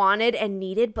I wanted and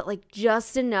needed, but like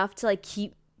just enough to like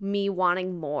keep me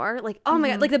wanting more. Like, oh my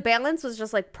God, like the balance was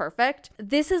just like perfect.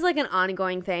 This is like an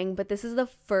ongoing thing, but this is the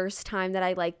first time that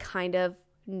I like kind of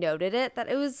noted it, that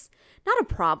it was not a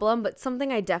problem, but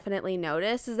something I definitely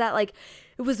noticed is that like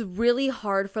it was really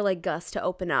hard for like Gus to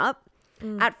open up.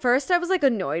 At first I was like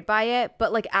annoyed by it,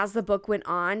 but like as the book went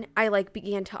on, I like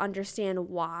began to understand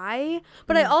why.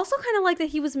 But I also kind of like that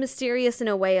he was mysterious in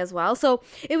a way as well. So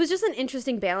it was just an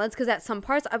interesting balance, because at some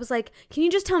parts I was like, can you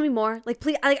just tell me more? Like,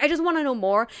 please, I just want to know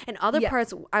more. And other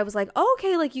parts I was like, oh,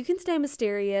 okay, like you can stay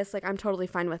mysterious. Like, I'm totally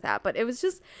fine with that. But it was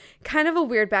just kind of a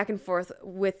weird back and forth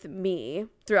with me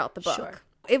throughout the book. Sure.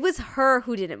 It was her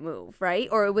who didn't move, right?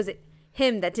 Or was it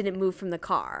him that didn't move from the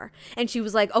car? And she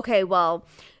was like, okay, well,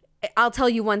 I'll tell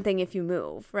you one thing if you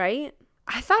move, right?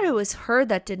 I thought it was her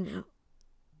that didn't move.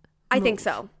 I think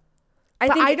so.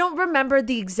 I don't remember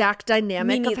the exact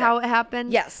dynamic of how it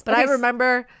happened. Yes. But I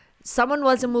remember someone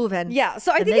wasn't moving. Yeah.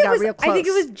 So I think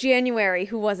it was January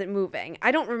who wasn't moving.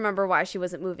 I don't remember why she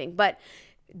wasn't moving, but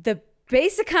the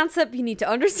basic concept you need to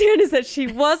understand is that she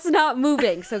was not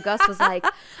moving. So Gus was like,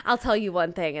 I'll tell you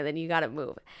one thing and then you got to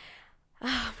move.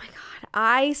 Oh my God.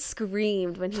 I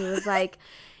screamed when he was like,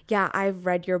 yeah, I've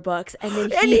read your books.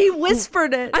 And then he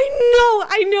whispered it.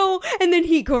 I know. And then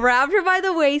he grabbed her by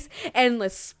the waist and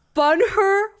spun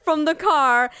her from the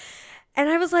car. And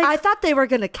I was like, I thought they were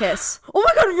going to kiss. Oh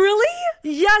my God, really?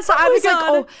 Yes. I was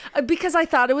like, because I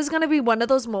thought it was going to be one of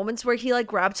those moments where he like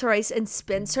grabs her waist and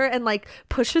spins her and like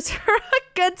pushes her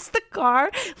against the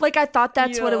car. Like, I thought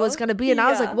that's what it was going to be. And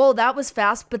I was like, whoa, that was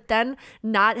fast. But then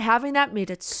not having that made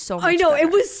it so much better.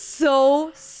 It was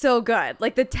so good.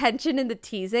 Like the tension and the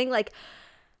teasing. Like,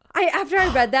 after I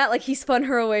read that, like he spun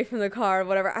her away from the car or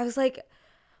whatever, I was like,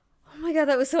 oh my God,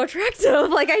 that was so attractive.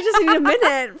 Like, I just need a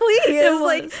minute, please.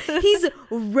 Like, he's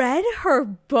read her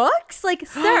books? Like,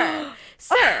 sir,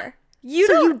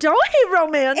 you don't hate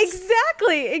romance.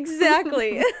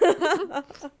 Exactly.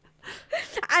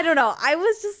 I don't know. I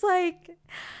was just like,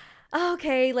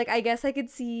 okay, like, I guess I could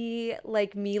see,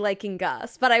 like, me liking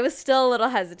Gus, but I was still a little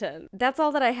hesitant. That's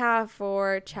all that I have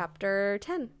for chapter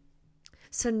 10.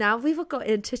 So now we will go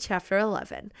into chapter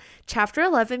 11. Chapter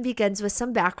 11 begins with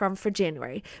some background for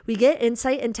January. We get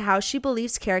insight into how she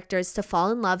believes characters to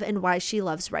fall in love and why she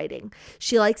loves writing.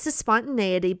 She likes the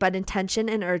spontaneity but intention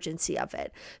and urgency of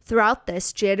it. Throughout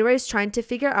this, January is trying to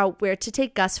figure out where to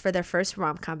take Gus for their first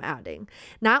rom-com outing.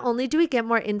 Not only do we get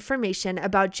more information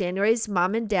about January's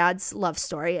mom and dad's love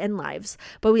story and lives,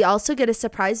 but we also get a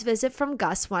surprise visit from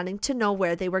Gus wanting to know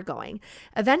where they were going.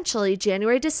 Eventually,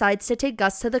 January decides to take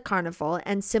Gus to the carnival,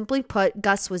 and simply put,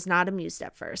 Gus was not amused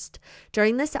at first.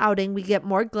 During this outing, we get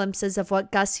more glimpses of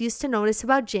what Gus used to notice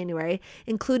about January,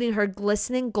 including her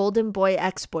glistening golden boy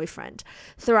ex-boyfriend.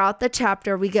 Throughout the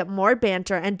chapter, we get more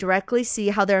banter and directly see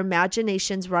how their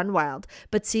imaginations run wild,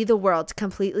 but see the world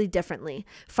completely differently.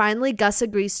 Finally, Gus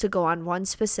agrees to go on one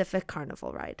specific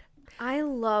carnival ride. I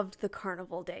loved the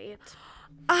carnival date.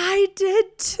 I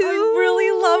did too. I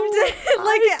really loved it.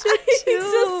 I did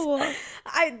too.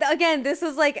 Again, this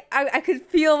was like, I could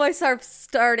feel myself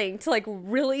starting to like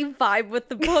really vibe with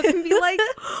the book and be like,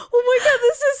 oh my God,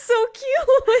 this is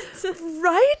so cute.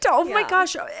 Right? Oh my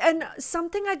gosh. And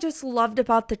something I just loved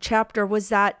about the chapter was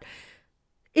that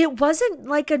it wasn't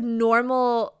like a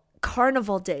normal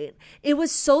carnival date. It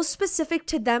was so specific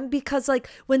to them, because like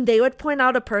when they would point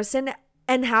out a person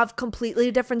and have completely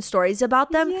different stories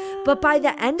about them. Yeah. But by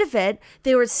the end of it,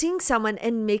 they were seeing someone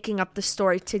and making up the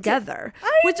story together,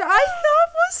 which I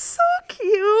thought was so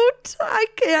cute. I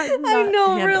can't. I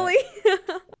know, really.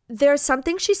 There's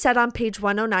something she said on page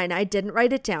 109. I didn't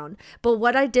write it down, but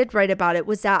what I did write about it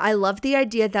was that I love the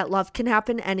idea that love can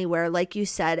happen anywhere, like you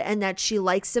said, and that she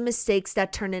likes the mistakes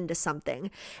that turn into something.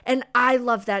 And I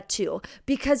love that too,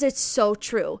 because it's so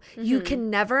true. Mm-hmm. You can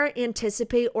never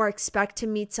anticipate or expect to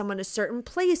meet someone a certain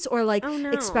place or like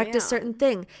expect a certain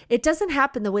thing. It doesn't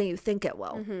happen the way you think it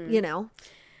will, you know?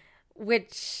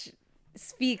 Which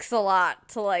speaks a lot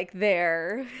to like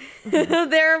their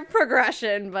their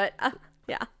progression, but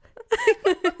yeah.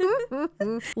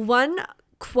 One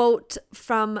quote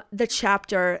from the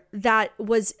chapter that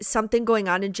was something going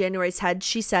on in January's head.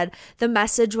 She said, "The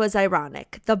message was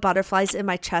ironic. The butterflies in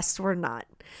my chest were not."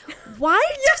 Why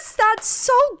is that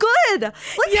so good?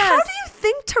 Like, how do you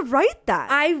think to write that?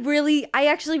 I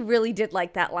actually really did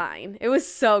like that line. It was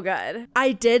so good.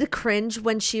 I did cringe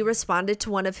when she responded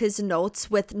to one of his notes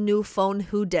with "new phone,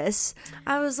 who dis."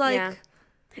 I was like,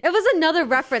 it was another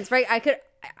reference, right?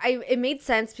 It made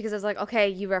sense because I was like, okay,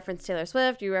 you referenced Taylor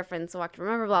Swift, you referenced Walk to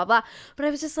Remember, blah, blah. But I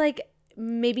was just like,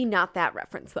 maybe not that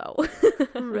reference though.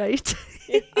 Right.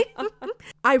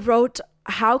 I wrote,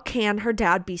 "How can her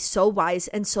dad be so wise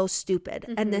and so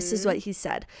stupid?" And this is what he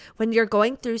said: "When you're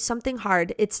going through something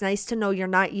hard, it's nice to know you're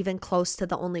not even close to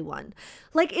the only one."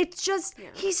 Like, it's just,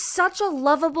 he's such a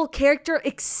lovable character,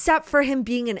 except for him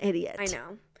being an idiot. I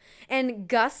know. And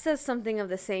Gus says something of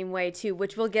the same way too,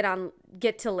 which we'll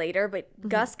get to later, but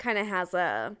Gus kind of has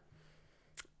a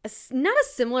not a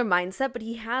similar mindset, but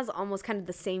he has almost kind of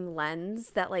the same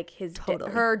lens that like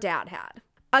her dad had.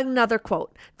 Another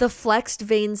quote: "The flexed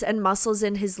veins and muscles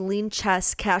in his lean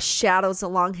chest cast shadows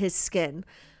along his skin."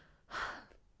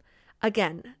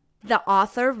 Again, the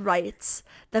author writes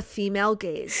the female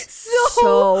gaze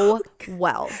so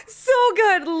well. So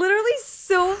good. Literally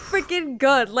so freaking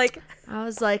good. Like, I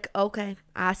was like, okay,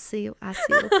 I see you.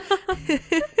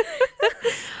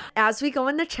 As we go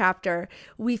in the chapter,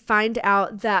 we find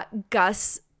out that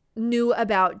Gus knew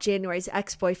about January's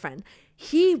ex-boyfriend.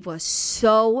 He was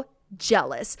so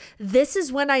jealous. This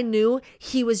is when I knew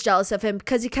he was jealous of him,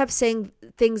 because he kept saying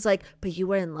things like, "But you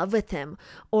were in love with him,"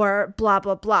 or blah,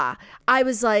 blah, blah. I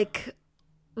was like,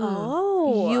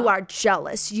 you are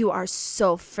jealous. You are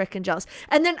so freaking jealous.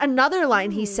 And then another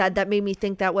line he said that made me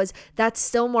think that was, "That's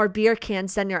still more beer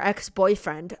cans than your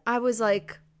ex-boyfriend." I was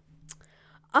like,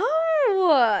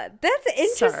 oh, that's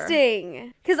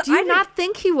interesting. Because do you not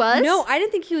think he was? No, I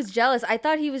didn't think he was jealous. I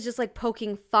thought he was just like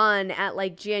poking fun at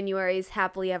like January's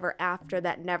happily ever after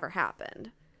that never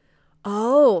happened.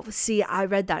 Oh, see, I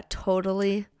read that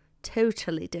totally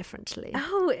differently.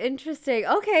 Oh, interesting.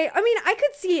 Okay. I mean, I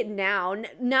could see it now.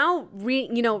 Now,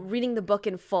 reading the book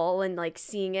in full and like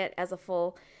seeing it as a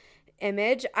full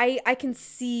image, I can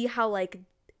see how like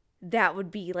that would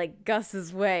be like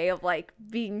Gus's way of like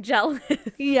being jealous.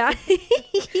 Yeah.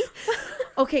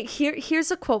 Okay, here's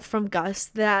a quote from Gus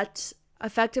that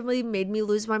effectively made me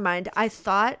lose my mind. I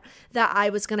thought that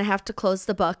I was going to have to close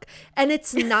the book, and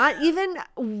it's not even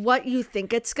what you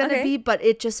think it's going to be, but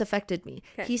it just affected me.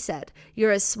 Okay. He said, "You're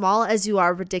as small as you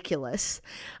are ridiculous."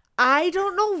 I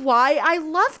don't know why I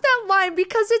love that line,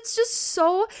 because it's just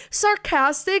so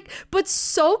sarcastic, but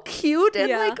so cute.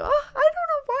 And like, oh, I don't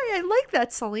know why I like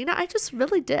that, Selena. I just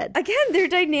really did. Again, their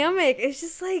dynamic. It's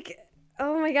just like,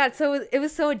 oh my God. So it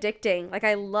was so addicting. Like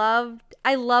I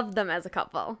loved them as a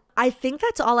couple. I think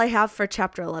that's all I have for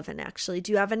chapter 11, actually.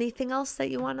 Do you have anything else that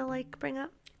you want to like bring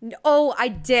up? Oh, I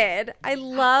did. I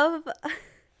love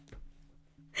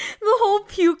the whole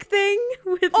puke thing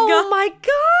with Oh my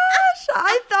gosh,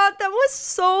 I thought that was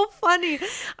so funny.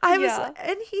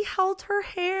 And he held her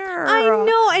hair. I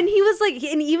know, and he was like,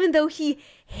 and even though he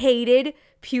hated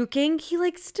puking, he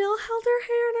like still held her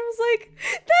hair, and I was like,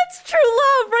 that's true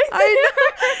love right there. I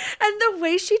know. And the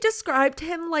way she described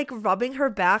him like rubbing her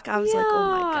back, I was like,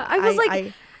 oh my God.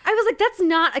 I was like, that's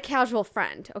not a casual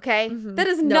friend, okay? Mm-hmm. That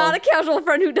is not a casual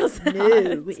friend who does that.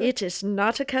 No, it is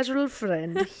not a casual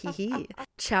friend.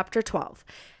 Chapter 12.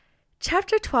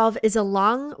 Chapter 12 is a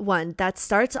long one that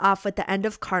starts off with the end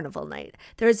of Carnival Night.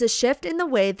 There is a shift in the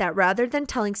way that rather than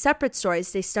telling separate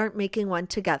stories, they start making one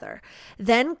together.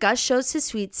 Then Gus shows his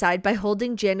sweet side by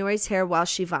holding January's hair while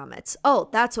she vomits. Oh,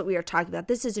 that's what we are talking about.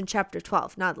 This is in chapter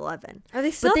 12, not 11. Are they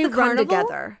still at the carnival? But they run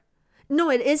together. No,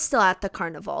 it is still at the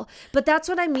carnival. But that's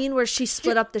what I mean, where she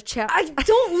split up the chapter. I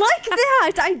don't like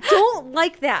that. I don't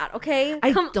like that, okay?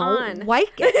 I don't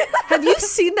like it. Have you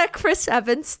seen that Chris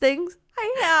Evans thing?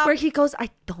 I have. Where he goes, I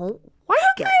don't like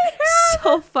it.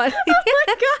 So funny. Oh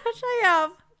my gosh, I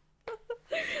have.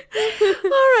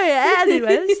 All right,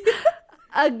 anyways.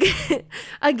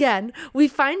 Again, we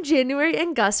find January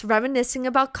and Gus reminiscing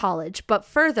about college, but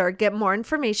further get more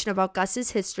information about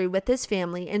Gus's history with his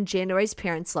family and January's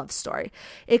parents' love story.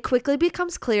 It quickly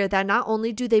becomes clear that not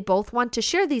only do they both want to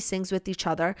share these things with each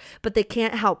other, but they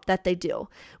can't help that they do.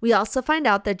 We also find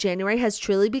out that January has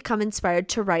truly become inspired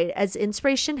to write. As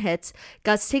inspiration hits,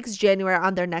 Gus takes January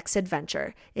on their next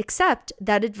adventure, except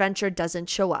that adventure doesn't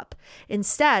show up.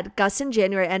 Instead, Gus and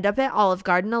January end up at Olive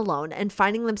Garden alone and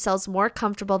finding themselves more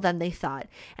comfortable than they thought.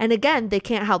 And again, they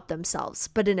can't help themselves,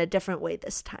 but in a different way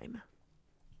this time.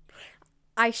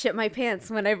 I shit my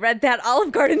pants when I read that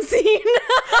Olive Garden scene.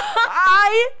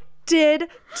 I did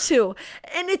too.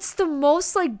 And it's the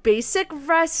most like basic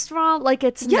restaurant. Like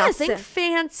it's nothing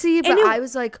fancy, but I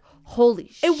was like, holy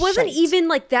shit. It wasn't even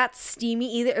like that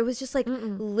steamy either. It was just like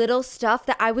little stuff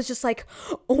that I was just like,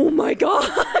 oh my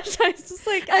gosh. I was just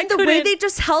like, and the way they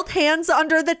just held hands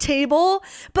under the table,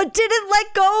 but didn't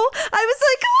let go. I was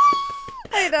like, oh.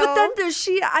 I know. But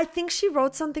then I think she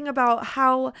wrote something about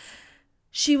how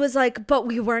she was like, but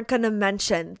we weren't going to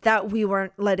mention that we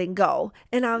weren't letting go.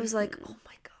 And I was like, oh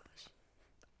my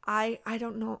gosh. I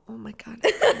don't know. Oh my God.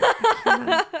 I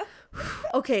cannot.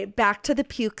 Okay, back to the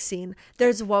puke scene.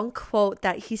 There's one quote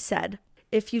that he said,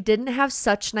 "If you didn't have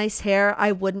such nice hair,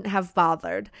 I wouldn't have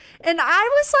bothered." And I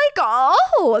was like,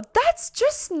 oh, that's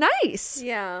just nice.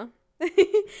 Yeah. He's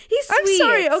sweet. I'm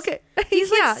sorry. Okay.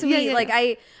 He's like sweet. Yeah. Like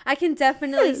I can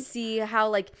definitely see how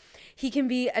like he can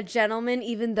be a gentleman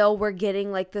even though we're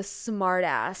getting like the smart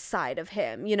ass side of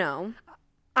him, you know?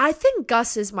 I think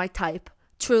Gus is my type.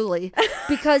 Truly,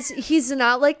 because he's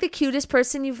not like the cutest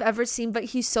person you've ever seen, but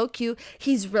he's so cute.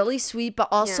 He's really sweet, but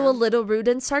also a little rude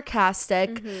and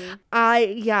sarcastic.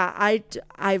 I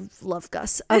love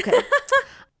Gus. Okay.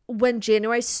 When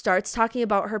January starts talking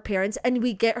about her parents and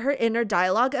we get her inner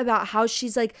dialogue about how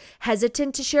she's like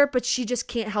hesitant to share, but she just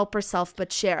can't help herself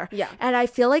but share. Yeah. And I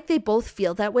feel like they both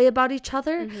feel that way about each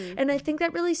other. And I think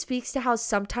that really speaks to how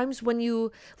sometimes when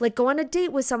you like go on a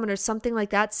date with someone or something like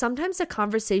that, sometimes the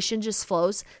conversation just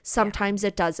flows. Sometimes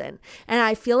it doesn't. And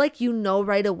I feel like you know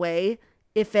right away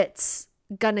if it's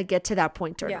gonna get to that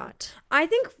point or not. I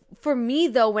think for me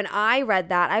though, when I read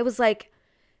that, I was like,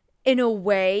 in a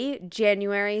way,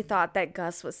 January thought that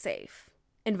Gus was safe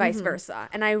and vice versa.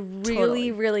 And I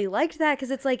really, really liked that because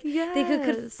it's like they could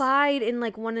confide in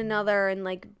like one another and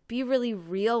like be really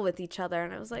real with each other.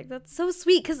 And I was like, that's so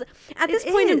sweet because at this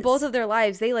point in both of their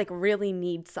lives, they like really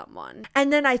need someone.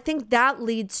 And then I think that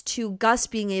leads to Gus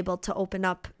being able to open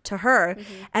up to her.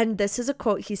 And this is a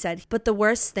quote he said, "But the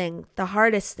worst thing, the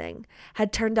hardest thing,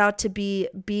 had turned out to be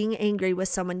being angry with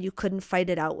someone you couldn't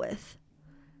fight it out with."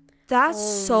 That's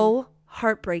so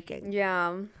heartbreaking.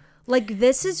 Yeah. Like,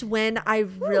 this is when I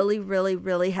really, really,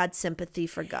 really had sympathy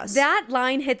for Gus. That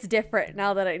line hits different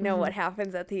now that I know what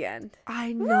happens at the end.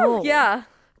 I know. Woo, yeah.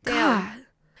 God.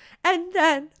 And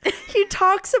then he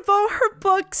talks about her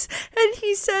books and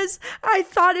he says, "I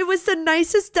thought it was the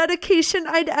nicest dedication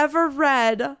I'd ever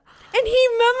read." And he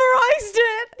memorized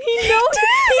it. He knows.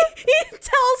 He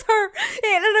tells her.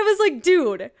 And I was like,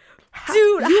 dude,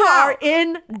 you are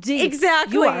in deep.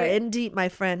 Exactly. You are in deep, my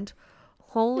friend.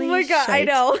 Holy shit. Oh my God, I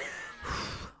know.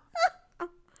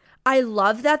 I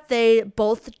love that they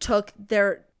both took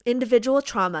their individual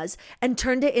traumas and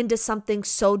turned it into something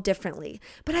so differently.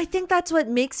 But I think that's what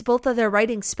makes both of their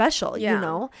writing special, you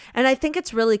know? And I think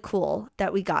it's really cool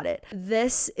that we got it.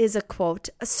 This is a quote.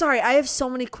 Sorry, I have so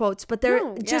many quotes, but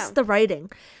they're just the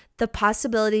writing. "The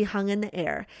possibility hung in the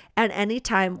air. At any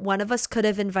time, one of us could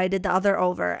have invited the other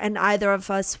over, and either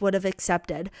of us would have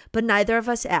accepted, but neither of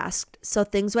us asked. So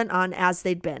things went on as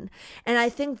they'd been." And I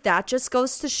think that just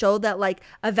goes to show that, like,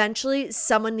 eventually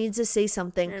someone needs to say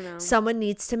something. Someone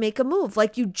needs to make a move.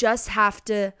 Like, you just have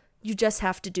to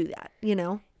do that, you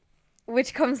know?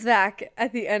 Which comes back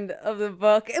at the end of the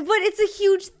book. But it's a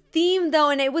huge theme, though,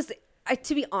 and it was,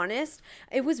 to be honest,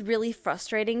 it was really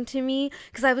frustrating to me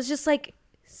because I was just like,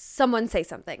 someone say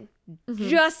something.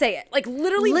 Just say it. Like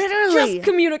literally just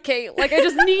communicate. Like I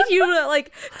just need you to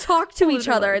like talk to each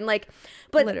other and like,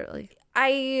 but literally.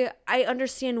 I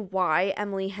understand why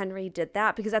Emily Henry did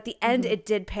that because at the end it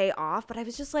did pay off, but I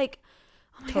was just like,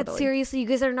 oh my God, seriously, you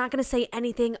guys are not going to say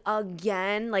anything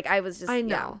again? Like I was just, I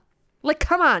know. Like,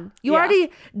 come on. You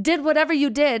already did whatever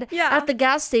you did at the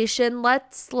gas station.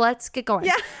 Let's get going.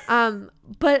 Yeah.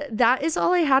 But that is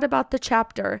all I had about the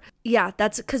chapter. Yeah,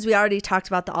 that's because we already talked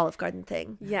about the Olive Garden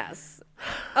thing. Yes.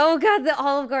 Oh, God, the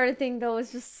Olive Garden thing, though,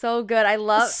 was just so good. I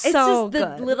love it's just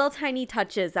the little tiny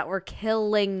touches that were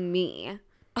killing me.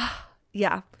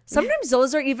 Yeah. Sometimes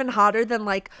those are even hotter than,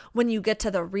 like, when you get to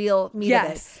the real meat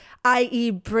of it,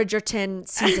 i.e. Bridgerton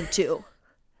season 2.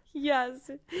 Yes.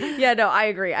 Yeah, no, I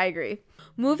agree.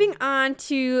 Moving on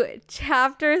to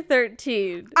chapter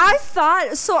 13. I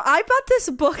bought this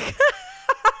book.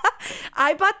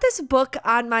 I bought this book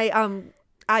on my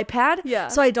iPad. Yeah.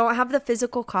 So I don't have the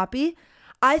physical copy.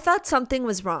 I thought something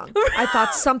was wrong. I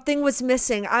thought something was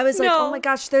missing. I was like, oh my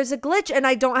gosh, there's a glitch and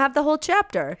I don't have the whole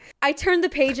chapter. I turned the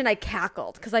page and I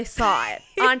cackled because I saw it.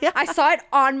 I saw it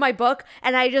on my book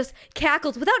and I just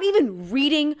cackled without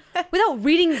reading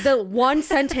the one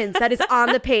sentence that is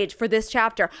on the page for this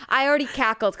chapter. I already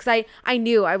cackled because I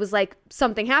knew. I was like,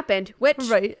 something happened, which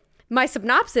My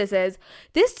synopsis is,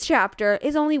 this chapter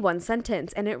is only one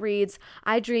sentence, and it reads,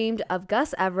 I dreamed of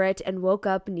Gus Everett and woke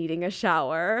up needing a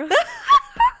shower.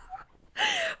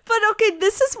 But okay,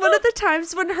 this is one of the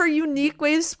times when her unique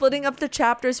way of splitting up the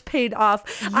chapters paid off.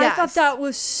 Yes. I thought that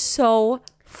was so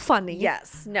funny.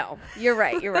 Yes. No, you're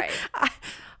right. You're right. I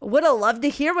would have loved to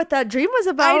hear what that dream was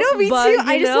about. I know, me too.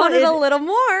 I just wanted a little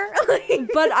more.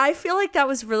 But I feel like that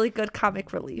was really good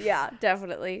comic relief. Yeah,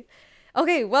 definitely.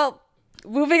 Okay, well,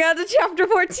 moving on to chapter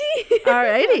 14.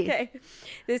 Alrighty. Okay.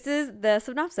 This is the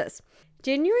synopsis.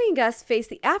 January and Gus face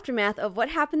the aftermath of what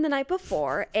happened the night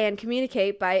before and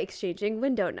communicate by exchanging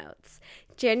window notes.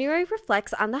 January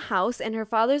reflects on the house and her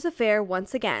father's affair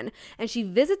once again, and she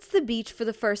visits the beach for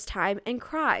the first time and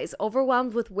cries,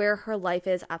 overwhelmed with where her life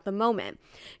is at the moment.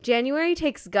 January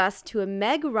takes Gus to a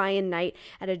Meg Ryan night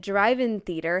at a drive-in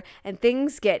theater, and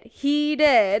things get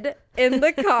heated in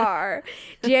the car.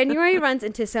 January runs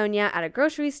into Sonia at a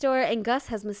grocery store, and Gus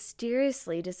has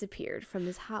mysteriously disappeared from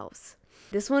his house.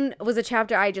 This one was a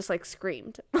chapter I just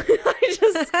screamed. I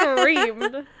just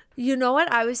screamed. You know what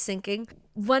I was thinking?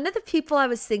 One of the people I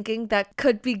was thinking that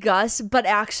could be Gus, but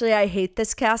actually I hate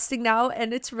this casting now,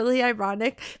 and it's really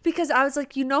ironic because I was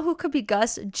like, you know who could be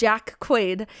Gus? Jack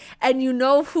Quaid. And you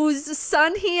know whose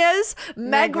son he is?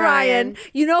 Meg Ryan.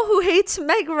 You know who hates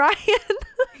Meg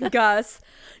Ryan? Gus.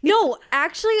 No,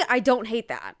 actually, I don't hate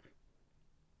that.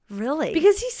 Really?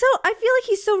 Because I feel like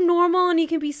he's so normal and he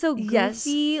can be so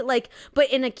goofy, but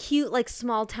in a cute,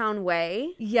 small town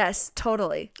way. Yes,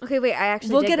 totally. Okay, wait, I dig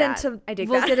that.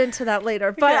 We'll get into that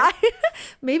later. But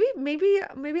maybe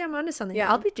I'm onto something.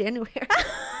 Yeah. I'll be January.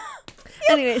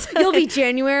 Anyways. You'll be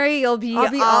January, I'll be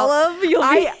Olive.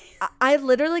 I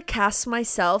literally cast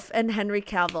myself and Henry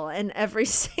Cavill in every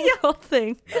single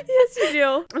thing. Yes, you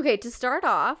do. Okay, to start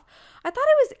off, I thought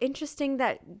it was interesting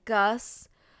that Gus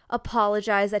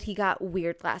apologized that he got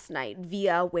weird last night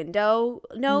via window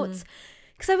notes,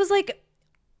 because I was like,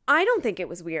 I don't think it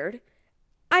was weird.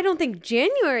 I don't think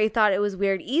January thought it was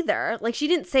weird either. She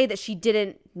didn't say that she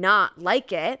didn't not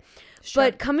like it. Sure.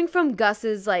 But coming from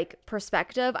Gus's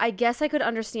perspective, I guess I could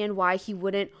understand why he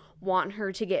wouldn't want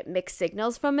her to get mixed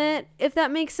signals from it, if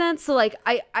that makes sense. So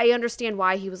I understand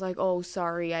why he was like, oh,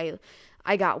 sorry,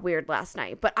 I got weird last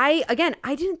night. But I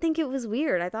didn't think it was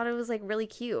weird. I thought it was really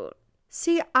cute.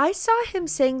 See, I saw him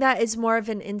saying that as more of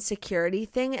an insecurity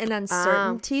thing, an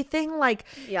uncertainty thing.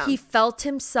 He felt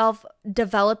himself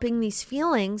developing these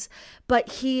feelings, but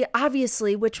he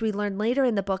obviously, which we learn later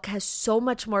in the book, has so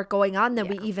much more going on than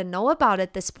we even know about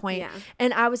at this point. Yeah.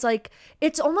 And I was like,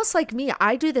 it's almost like me.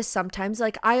 I do this sometimes.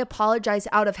 I apologize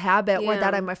out of habit or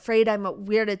that I'm afraid I'm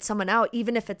weirded someone out,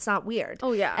 even if it's not weird.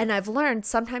 Oh, yeah. And I've learned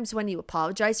sometimes when you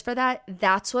apologize for that,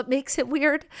 that's what makes it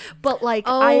weird. But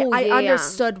I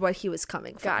understood where he was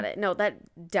coming from. Got it. No,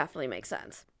 that definitely makes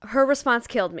sense. Her response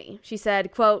killed me. She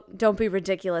said, quote, "Don't be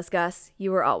ridiculous, Gus.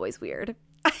 You were always weird."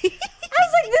 I was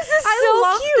like, this is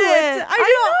so cute. It.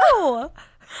 I know.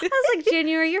 I was like,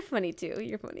 January, you're funny too.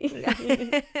 You're funny.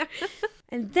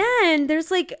 And then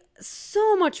there's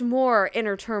so much inner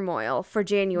inner turmoil for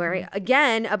January.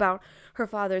 Again, about her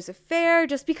father's affair,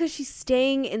 just because she's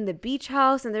staying in the beach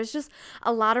house. And there's just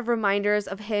a lot of reminders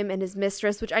of him and his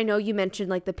mistress, which I know you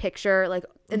mentioned the picture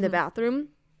in the bathroom.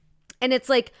 And it's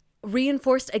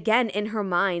reinforced again in her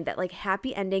mind that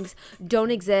happy endings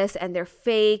don't exist and they're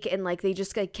fake and they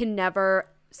just can never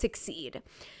succeed.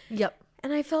 Yep.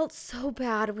 And I felt so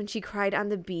bad when she cried on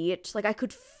the beach. I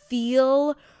could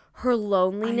feel her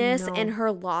loneliness and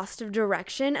her loss of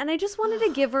direction, and I just wanted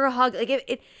to give her a hug.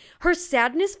 Her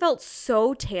sadness felt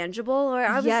so tangible, or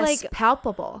I was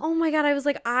palpable. Oh my God, I was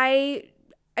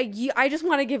I just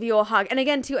want to give you a hug. And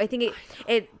again, too, I think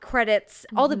it credits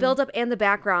all the buildup and the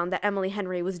background that Emily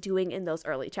Henry was doing in those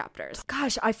early chapters.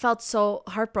 Gosh, I felt so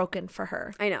heartbroken for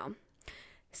her. I know.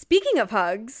 Speaking of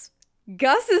hugs,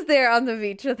 Gus is there on the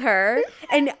beach with her,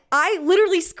 and I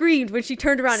literally screamed when she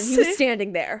turned around and he was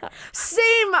standing there.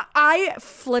 Same. I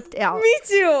flipped out. Me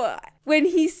too. When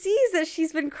he sees that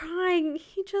she's been crying,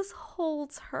 he just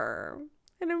holds her.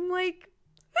 And I'm like,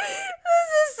 this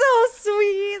is so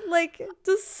sweet.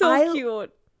 Just so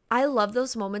cute. I love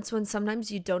those moments when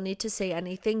sometimes you don't need to say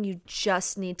anything. You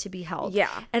just need to be held.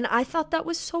 Yeah. And I thought that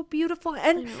was so beautiful.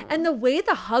 And the way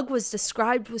the hug was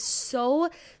described was so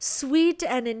sweet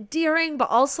and endearing, but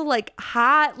also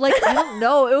hot. I don't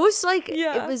know. It was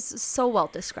it was so well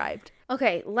described.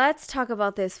 Okay, let's talk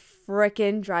about this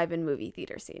frickin' drive-in movie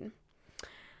theater scene.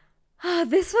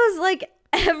 This was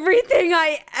everything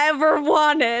I ever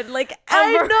wanted.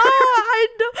 Ever. I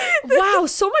know. Wow,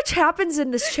 so much happens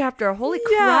in this chapter. Holy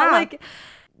crap.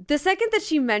 the second that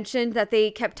she mentioned that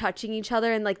they kept touching each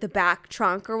other in like the back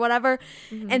trunk or whatever,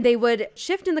 and they would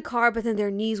shift in the car, but then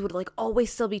their knees would like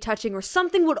always still be touching, or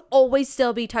something would always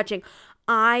still be touching,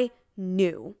 I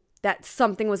knew that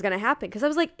something was going to happen, because I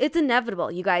was like, it's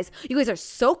inevitable. You guys are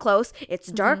so close. It's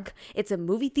dark. It's a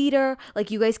movie theater. Like,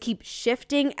 you guys keep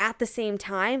shifting at the same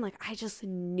time. Like, I just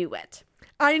knew it.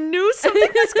 I knew something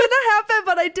was going to happen,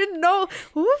 but I didn't know.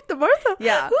 Ooh, the Martha.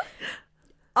 Yeah.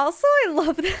 Also, I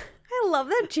love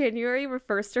that January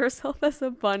refers to herself as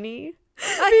a bunny.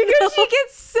 Because she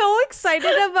gets so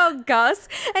excited about Gus,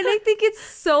 and I think it's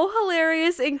so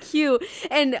hilarious and cute.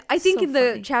 And I think so in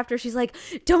the chapter she's like,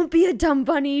 don't be a dumb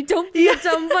bunny, don't be a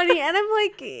dumb bunny. And I'm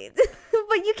like,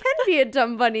 but you can be a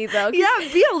dumb bunny though. Yeah,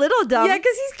 be a little dumb. Yeah,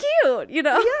 because he's cute, you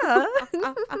know. Yeah.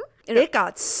 It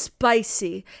got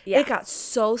spicy. Yeah. It got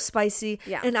so spicy.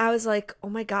 Yeah. And I was like, oh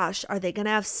my gosh, are they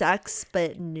gonna have sex?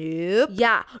 But nope.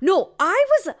 Yeah. No, I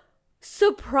was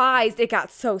surprised it got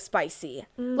so spicy.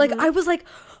 Like, I was like,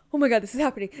 oh my god, this is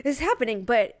happening.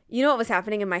 But you know what was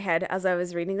happening in my head as I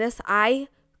was reading this? I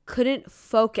couldn't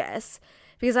focus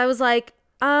because I was like,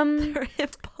 they're in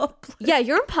public. Yeah,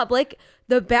 you're in public,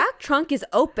 the back trunk is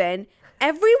open,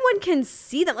 everyone can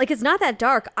see them. Like, it's not that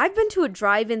dark. I've been to a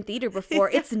drive-in theater before.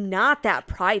 It's not that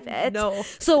private. No.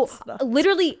 So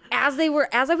literally, as I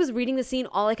was reading the scene,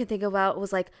 all I could think about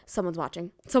was like, someone's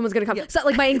watching. Someone's gonna come. Yeah. So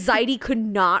like, my anxiety could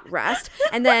not rest.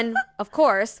 And then, of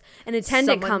course, an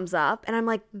attendant comes up, and I'm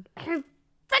like, I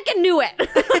freaking knew it.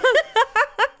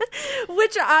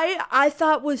 Which I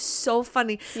thought was so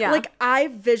funny. Yeah. Like, I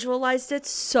visualized it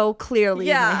so clearly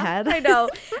in my head. I know.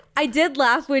 I did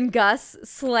laugh when Gus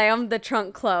slammed the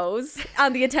trunk close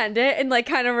on the attendant and like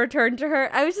kind of returned to her.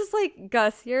 I was just like,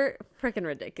 Gus, you're freaking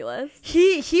ridiculous.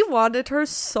 He wanted her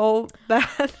so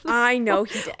bad. I know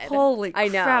he did. Holy crap. I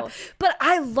know. But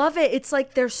I love it. It's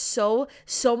like there's so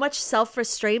much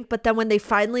self-restraint, but then when they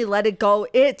finally let it go,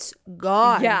 it's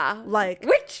gone. Yeah. Like,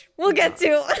 which we'll get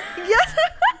to. yes.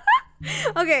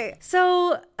 Okay,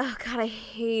 so, oh god, I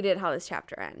hated how this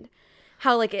chapter ended.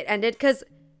 How, like, it ended, because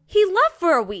he left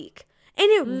for a week, and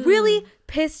it really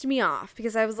pissed me off,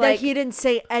 because I was like... That he didn't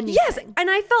say anything. Yes, and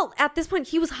I felt, at this point,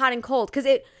 he was hot and cold, because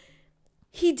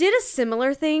he did a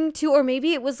similar thing, too, or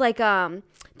maybe it was, like,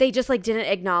 they just, like, didn't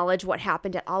acknowledge what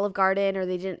happened at Olive Garden, or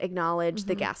they didn't acknowledge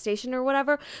the gas station or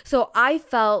whatever, so I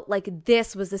felt like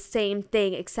this was the same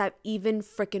thing, except even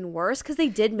freaking worse, because they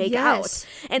did make out,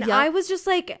 and I was just,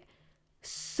 like...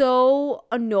 so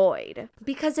annoyed,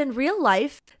 because in real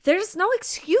life there's no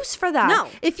excuse for that. No.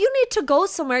 If you need to go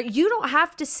somewhere, you don't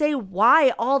have to say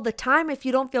why all the time if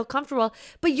you don't feel comfortable,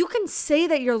 but you can say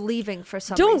that you're leaving for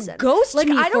some reason. Don't ghost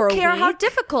me I for don't a care how week.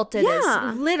 difficult it is.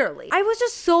 Literally. I was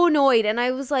just so annoyed, and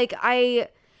I was like, I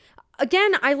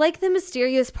like the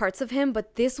mysterious parts of him,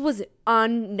 but this was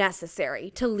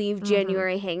unnecessary to leave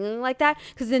January hanging like that,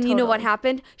 because then you know what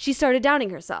happened? She started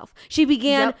doubting herself. She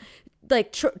began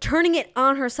like turning it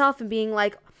on herself and being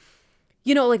like,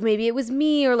 you know, like maybe it was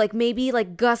me, or like maybe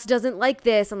like Gus doesn't like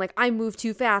this, and like I moved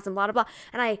too fast and blah blah blah.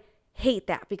 And I hate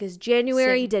that, because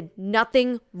January did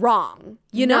nothing wrong,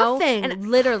 you know? And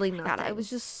literally nothing. God, I was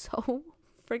just so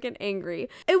freaking angry.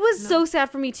 It was so sad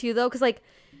for me too, though, because like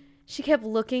she kept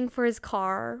looking for his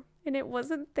car and it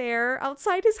wasn't there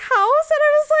outside his house, and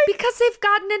I was like, because they've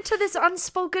gotten into this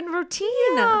unspoken routine.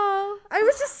 Yeah, I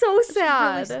was just so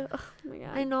sad. Really, oh my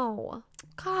god, I know.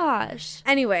 Gosh.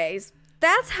 Anyways,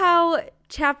 that's how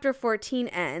chapter 14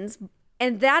 ends,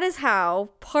 and that is how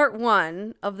part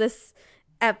 1 of this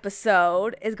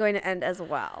episode is going to end as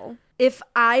well. If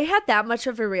I had that much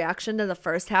of a reaction to the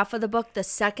first half of the book, the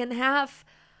second half,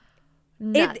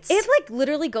 nuts. It like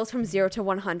literally goes from 0 to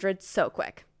 100 so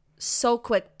quick. So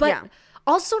quick, but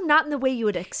also not in the way you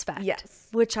would expect. Yes.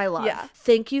 Which I love. Yeah.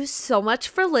 Thank you so much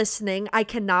for listening. I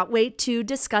cannot wait to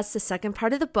discuss the second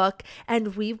part of the book,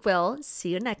 and we will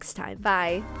see you next time.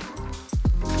 Bye.